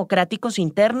procesos democráticos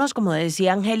internos, como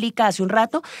decía Angélica hace un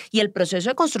rato, y el proceso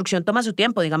de construcción toma su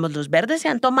tiempo. Digamos, los verdes se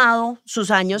han tomado sus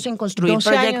años en construir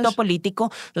proyecto político.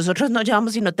 Nosotros no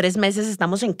llevamos sino 3 meses,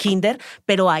 estamos en kinder,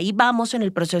 pero ahí vamos en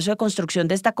el proceso de construcción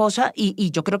de esta cosa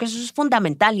y yo creo que eso es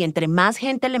fundamental. Y entre más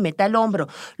gente le meta el hombro,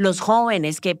 los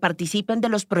jóvenes que participen de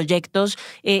los proyectos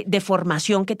de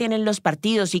formación que tienen los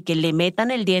partidos y que le metan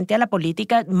el diente a la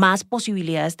política, más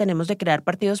posibilidades tenemos de crear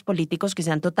partidos políticos que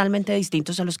sean totalmente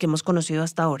distintos a los que hemos conocido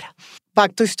hasta ahora.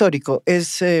 Pacto histórico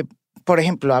es, por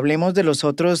ejemplo, hablemos de las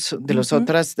otras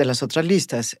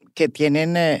listas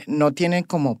que no tienen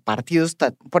como partidos.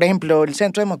 Por ejemplo, el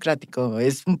Centro Democrático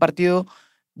es un partido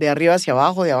de arriba hacia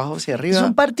abajo, de abajo hacia arriba. Es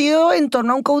un partido en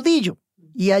torno a un caudillo.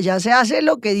 Y allá se hace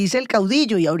lo que dice el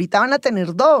caudillo y ahorita van a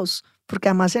tener 2, porque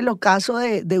además el ocaso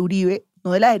de Uribe,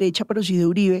 no de la derecha, pero sí de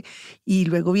Uribe, y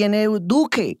luego viene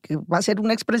Duque, que va a ser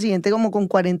un expresidente como con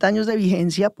 40 años de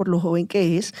vigencia por lo joven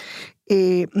que es.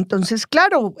 Entonces,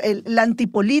 claro, la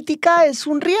antipolítica es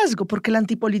un riesgo, porque la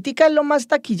antipolítica es lo más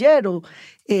taquillero,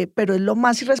 pero es lo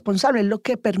más irresponsable, es lo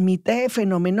que permite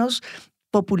fenómenos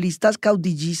populistas,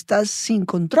 caudillistas sin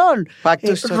control.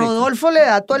 Rodolfo le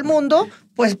da a todo el mundo,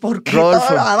 pues porque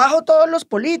abajo todos los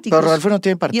políticos. Pero Rodolfo no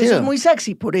tiene partido. Y eso es muy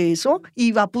sexy, por eso,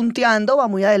 y va punteando, va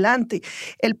muy adelante.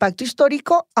 El pacto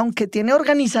histórico, aunque tiene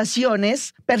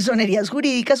organizaciones, personerías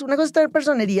jurídicas, una cosa es tener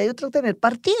personería y otra tener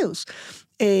partidos.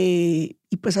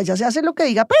 y pues allá se hace lo que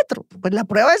diga Petro. Pues la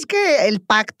prueba es que el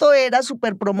pacto era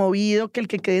súper promovido, que el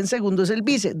que quede en segundo es el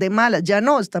vice. De malas, ya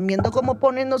no, están viendo cómo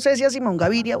ponen, no sé si a Simón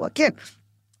Gaviria o a quién.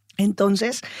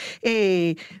 Entonces,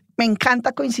 me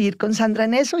encanta coincidir con Sandra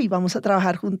en eso y vamos a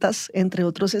trabajar juntas, entre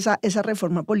otros, esa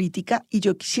reforma política. Y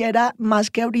yo quisiera, más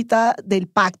que ahorita del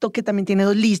pacto, que también tiene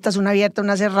 2 listas, una abierta,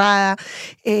 una cerrada,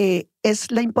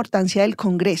 es la importancia del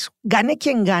Congreso. Gane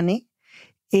quien gane,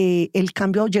 el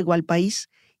cambio llegó al país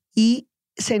y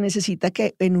se necesita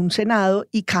que en un Senado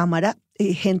y Cámara,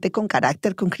 gente con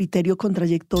carácter, con criterio, con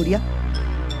trayectoria.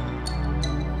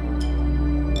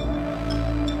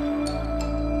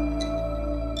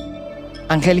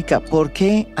 Angélica, ¿por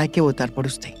qué hay que votar por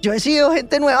usted? Yo he sido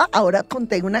gente nueva, ahora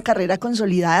tengo una carrera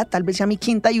consolidada, tal vez sea mi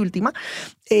quinta y última,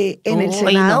 en el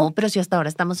Senado. No, pero si hasta ahora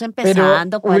estamos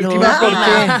empezando. Pero, última, ¿por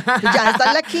qué? Ya está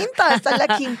en la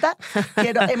quinta.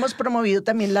 Hemos promovido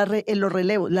también los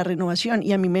relevos, la renovación,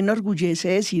 y a mí me enorgullece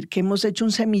decir que hemos hecho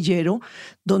un semillero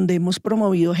donde hemos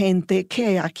promovido gente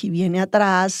que aquí viene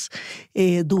atrás,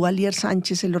 Duvalier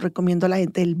Sánchez, se lo recomiendo a la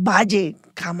gente del Valle,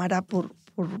 Cámara por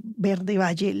Verde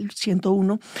Valle, el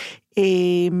 101.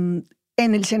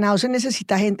 En el Senado se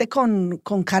necesita gente con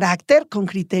carácter, con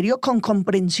criterio, con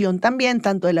comprensión también,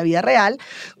 tanto de la vida real,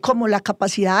 como la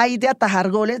capacidad ahí de atajar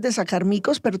goles, de sacar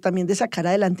micos, pero también de sacar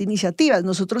adelante iniciativas.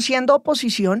 Nosotros, siendo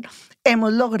oposición,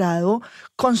 hemos logrado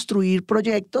construir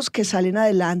proyectos que salen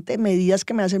adelante, medidas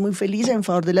que me hacen muy feliz en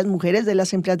favor de las mujeres, de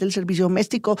las empleadas del servicio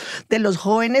doméstico, de los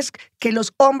jóvenes, que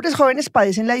los hombres jóvenes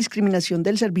padecen la discriminación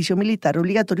del servicio militar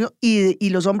obligatorio y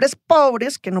los hombres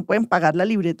pobres que no pueden pagar la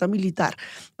libreta militar,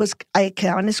 pues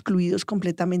quedaban excluidos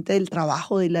completamente del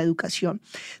trabajo, de la educación.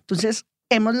 Entonces,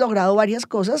 hemos logrado varias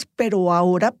cosas, pero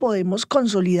ahora podemos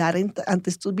consolidar ante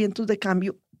estos vientos de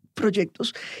cambio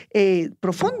proyectos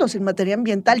profundos en materia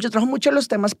ambiental. Yo trabajo mucho en los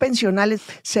temas pensionales.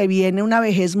 Se viene una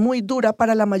vejez muy dura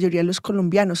para la mayoría de los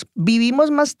colombianos.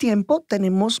 Vivimos más tiempo,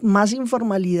 tenemos más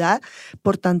informalidad,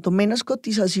 por tanto menos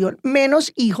cotización,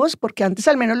 menos hijos, porque antes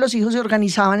al menos los hijos se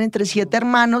organizaban entre 7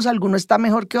 hermanos, alguno está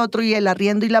mejor que otro y el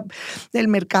arriendo y el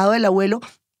mercado del abuelo.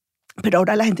 Pero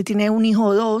ahora la gente tiene un hijo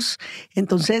o 2,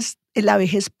 entonces la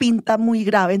vejez pinta muy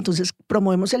grave. Entonces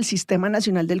promovemos el Sistema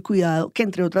Nacional del Cuidado, que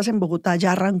entre otras en Bogotá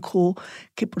ya arrancó,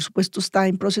 que por supuesto está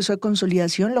en proceso de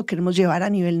consolidación, lo queremos llevar a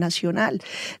nivel nacional.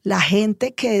 La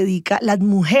gente que dedica, las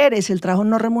mujeres, el trabajo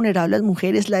no remunerado de las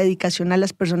mujeres, la dedicación a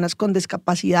las personas con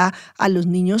discapacidad, a los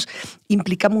niños,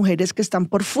 implica mujeres que están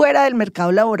por fuera del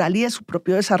mercado laboral y de su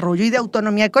propio desarrollo y de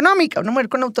autonomía económica. Una mujer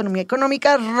con autonomía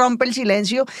económica rompe el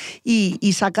silencio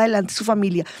y saca adelante su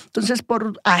familia. Entonces,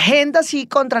 por agenda sí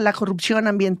contra la corrupción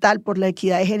ambiental, por la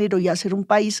equidad de género y hacer un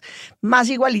país más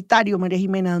igualitario, María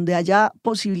Jimena, donde haya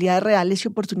posibilidades reales y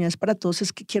oportunidades para todos,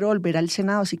 es que quiero volver al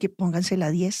Senado, así que pónganse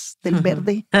la 10 del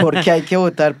verde. Porque hay que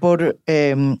votar por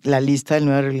la lista del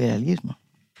nuevo liberalismo.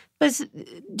 Pues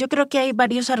yo creo que hay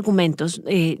varios argumentos.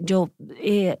 Yo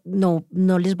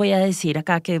no les voy a decir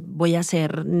acá que voy a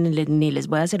hacer, ni les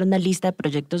voy a hacer una lista de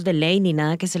proyectos de ley ni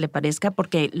nada que se le parezca,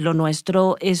 porque lo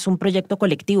nuestro es un proyecto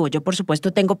colectivo. Yo, por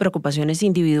supuesto, tengo preocupaciones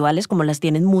individuales, como las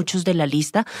tienen muchos de la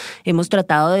lista. Hemos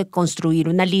tratado de construir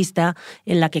una lista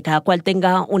en la que cada cual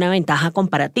tenga una ventaja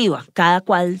comparativa. Cada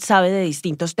cual sabe de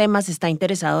distintos temas, está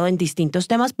interesado en distintos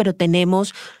temas, pero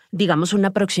tenemos, digamos, una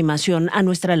aproximación a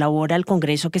nuestra labor al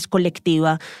Congreso que es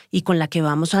colectiva y con la que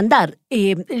vamos a andar.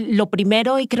 Lo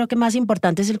primero y creo que más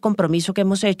importante es el compromiso que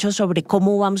hemos hecho sobre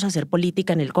cómo vamos a hacer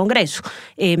política en el Congreso,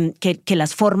 que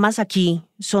las formas aquí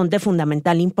son de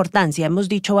fundamental importancia. Hemos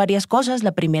dicho varias cosas.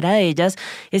 La primera de ellas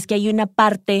es que hay una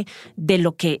parte de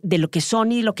lo que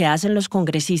son y lo que hacen los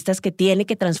congresistas que tiene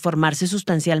que transformarse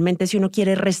sustancialmente si uno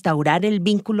quiere restaurar el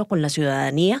vínculo con la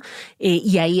ciudadanía.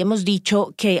 Y ahí hemos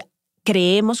dicho que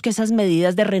creemos que esas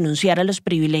medidas de renunciar a los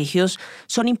privilegios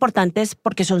son importantes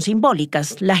porque son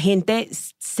simbólicas. La gente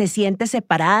se siente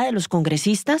separada de los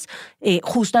congresistas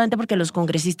justamente porque los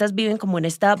congresistas viven como en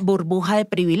esta burbuja de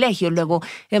privilegios. Luego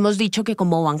hemos dicho que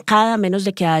como bancada, a menos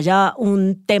de que haya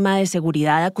un tema de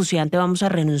seguridad acuciante, vamos a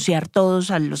renunciar todos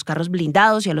a los carros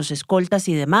blindados y a los escoltas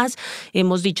y demás.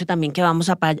 Hemos dicho también que vamos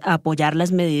a apoyar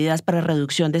las medidas para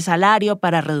reducción de salario,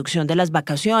 para reducción de las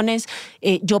vacaciones.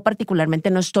 Yo particularmente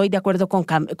no estoy de acuerdo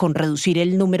con reducir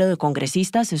el número de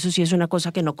congresistas. Eso sí es una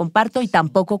cosa que no comparto, y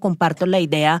tampoco comparto la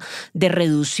idea de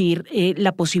reducir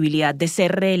la posibilidad de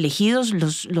ser reelegidos.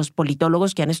 Los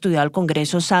politólogos que han estudiado el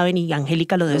Congreso saben, y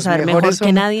Angélica lo debe saber mejor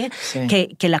que nadie, sí,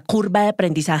 que la curva de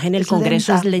aprendizaje en el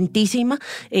Congreso es lentísima.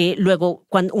 Luego,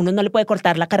 cuando uno no le puede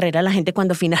cortar la carrera a la gente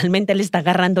cuando finalmente le está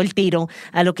agarrando el tiro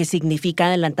a lo que significa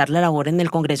adelantar la labor en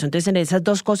el Congreso. Entonces, en esas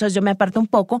dos cosas yo me aparto un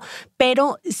poco,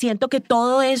 pero siento que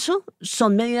todo eso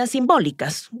son medidas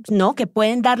simbólicas, ¿no? Que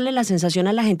pueden darle la sensación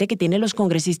a la gente que tiene los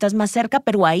congresistas más cerca,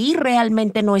 pero ahí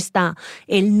realmente no está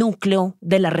el núcleo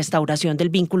de la restauración del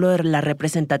vínculo de la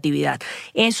representatividad.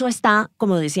 Eso está,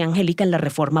 como decía Angélica, en la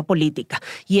reforma política,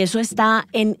 y eso está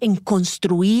en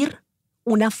construir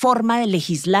una forma de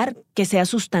legislar que sea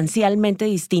sustancialmente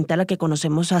distinta a la que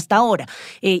conocemos hasta ahora.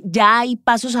 Ya hay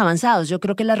pasos avanzados. Yo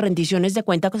creo que las rendiciones de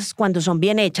cuentas, cuando son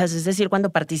bien hechas, es decir, cuando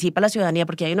participa la ciudadanía,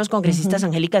 porque hay unos congresistas,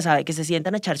 Angélica sabe, que se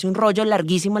sientan a echarse un rollo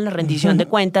larguísimo en la rendición de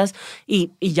cuentas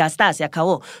y ya está, se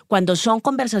acabó. Cuando son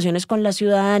conversaciones con la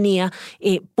ciudadanía,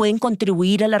 pueden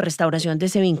contribuir a la restauración de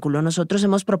ese vínculo. Nosotros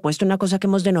hemos propuesto una cosa que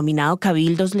hemos denominado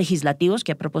cabildos legislativos,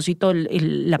 que a propósito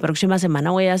la próxima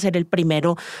semana voy a hacer el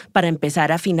primero para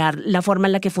empezar a afinar la forma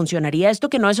en la que funcionaría esto,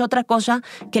 que no es otra cosa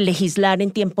que legislar en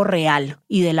tiempo real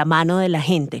y de la mano de la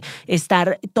gente.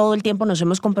 Todo el tiempo nos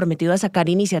hemos comprometido a sacar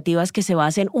iniciativas que se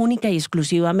basen única y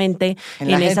exclusivamente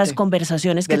en esas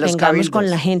conversaciones que tengamos con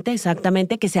la gente,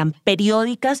 exactamente, que sean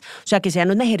periódicas, o sea, que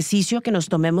sean un ejercicio que nos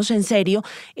tomemos en serio,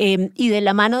 y de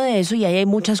la mano de eso, y ahí hay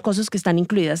muchas cosas que están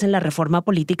incluidas en la reforma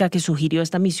política que sugirió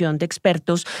esta misión de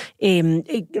expertos,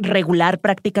 regular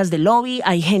prácticas de lobby.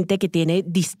 Hay gente que tiene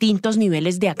distintos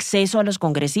niveles de acceso a los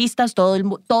congresistas.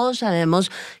 Todos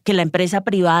sabemos que la empresa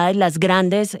privada y las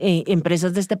grandes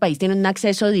empresas de este país tienen un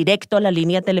acceso directo a la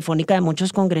línea telefónica de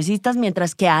muchos congresistas,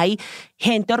 mientras que hay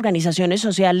gente, organizaciones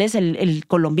sociales, el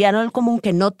colombiano del común,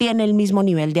 que no tiene el mismo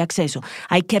nivel de acceso.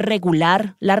 Hay que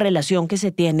regular la relación que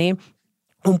se tiene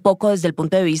un poco desde el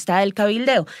punto de vista del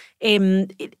cabildeo.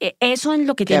 Eso es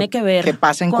lo que tiene que ver... Que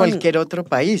pasa en cualquier otro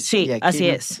país. Sí, así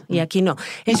es. Y aquí no.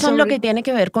 Eso es lo que tiene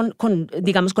que ver con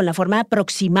la forma de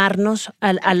aproximarnos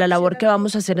a la labor que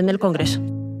vamos a hacer en el Congreso.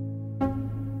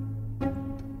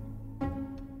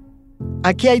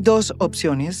 Aquí hay dos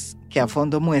opciones que a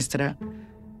fondo muestra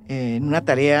en una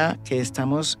tarea que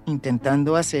estamos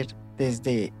intentando hacer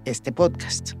desde este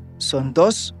podcast. Son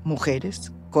dos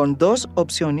mujeres con dos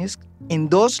opciones en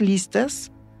dos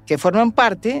listas que forman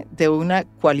parte de una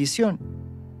coalición,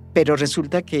 pero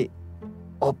resulta que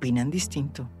opinan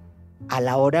distinto. A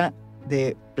la hora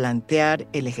de plantear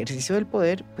el ejercicio del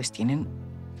poder, pues tienen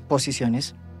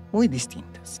posiciones muy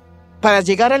distintas. Para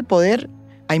llegar al poder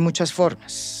hay muchas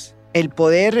formas. El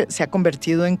poder se ha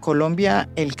convertido en Colombia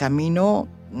el camino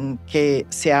que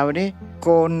se abre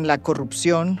con la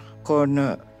corrupción,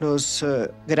 con los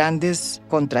grandes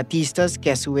contratistas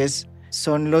que a su vez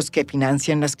son los que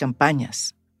financian las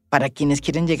campañas para quienes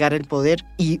quieren llegar al poder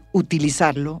y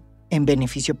utilizarlo en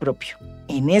beneficio propio.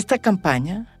 En esta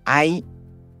campaña hay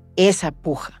esa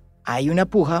puja. Hay una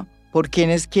puja por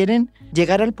quienes quieren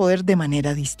llegar al poder de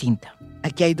manera distinta.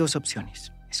 Aquí hay dos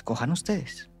opciones. Escojan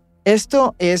ustedes.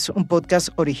 Esto es un podcast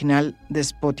original de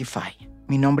Spotify.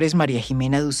 Mi nombre es María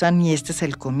Jimena Duzán y este es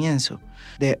el comienzo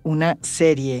de una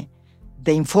serie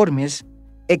de informes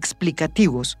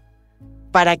explicativos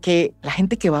para que la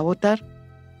gente que va a votar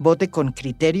vote con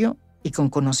criterio y con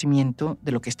conocimiento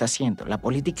de lo que está haciendo. La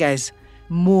política es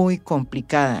muy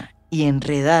complicada y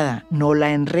enredada, no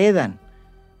la enredan.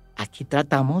 Aquí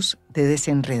tratamos de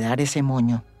desenredar ese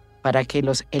moño para que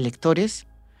los electores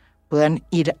puedan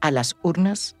ir a las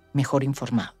urnas mejor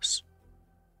informados.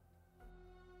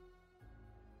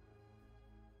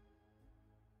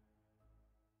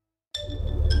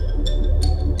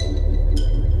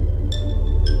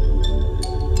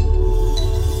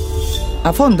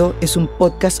 A Fondo es un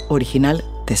podcast original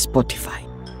de Spotify.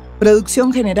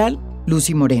 Producción general,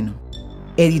 Lucy Moreno.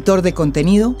 Editor de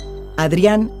contenido,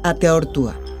 Adrián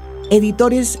Ateortúa.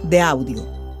 Editores de audio,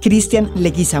 Cristian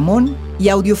Leguizamón y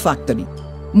Audio Factory.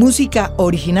 Música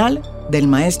original del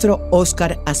maestro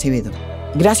Óscar Acevedo.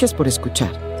 Gracias por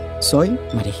escuchar. Soy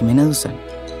María Jimena Duzán.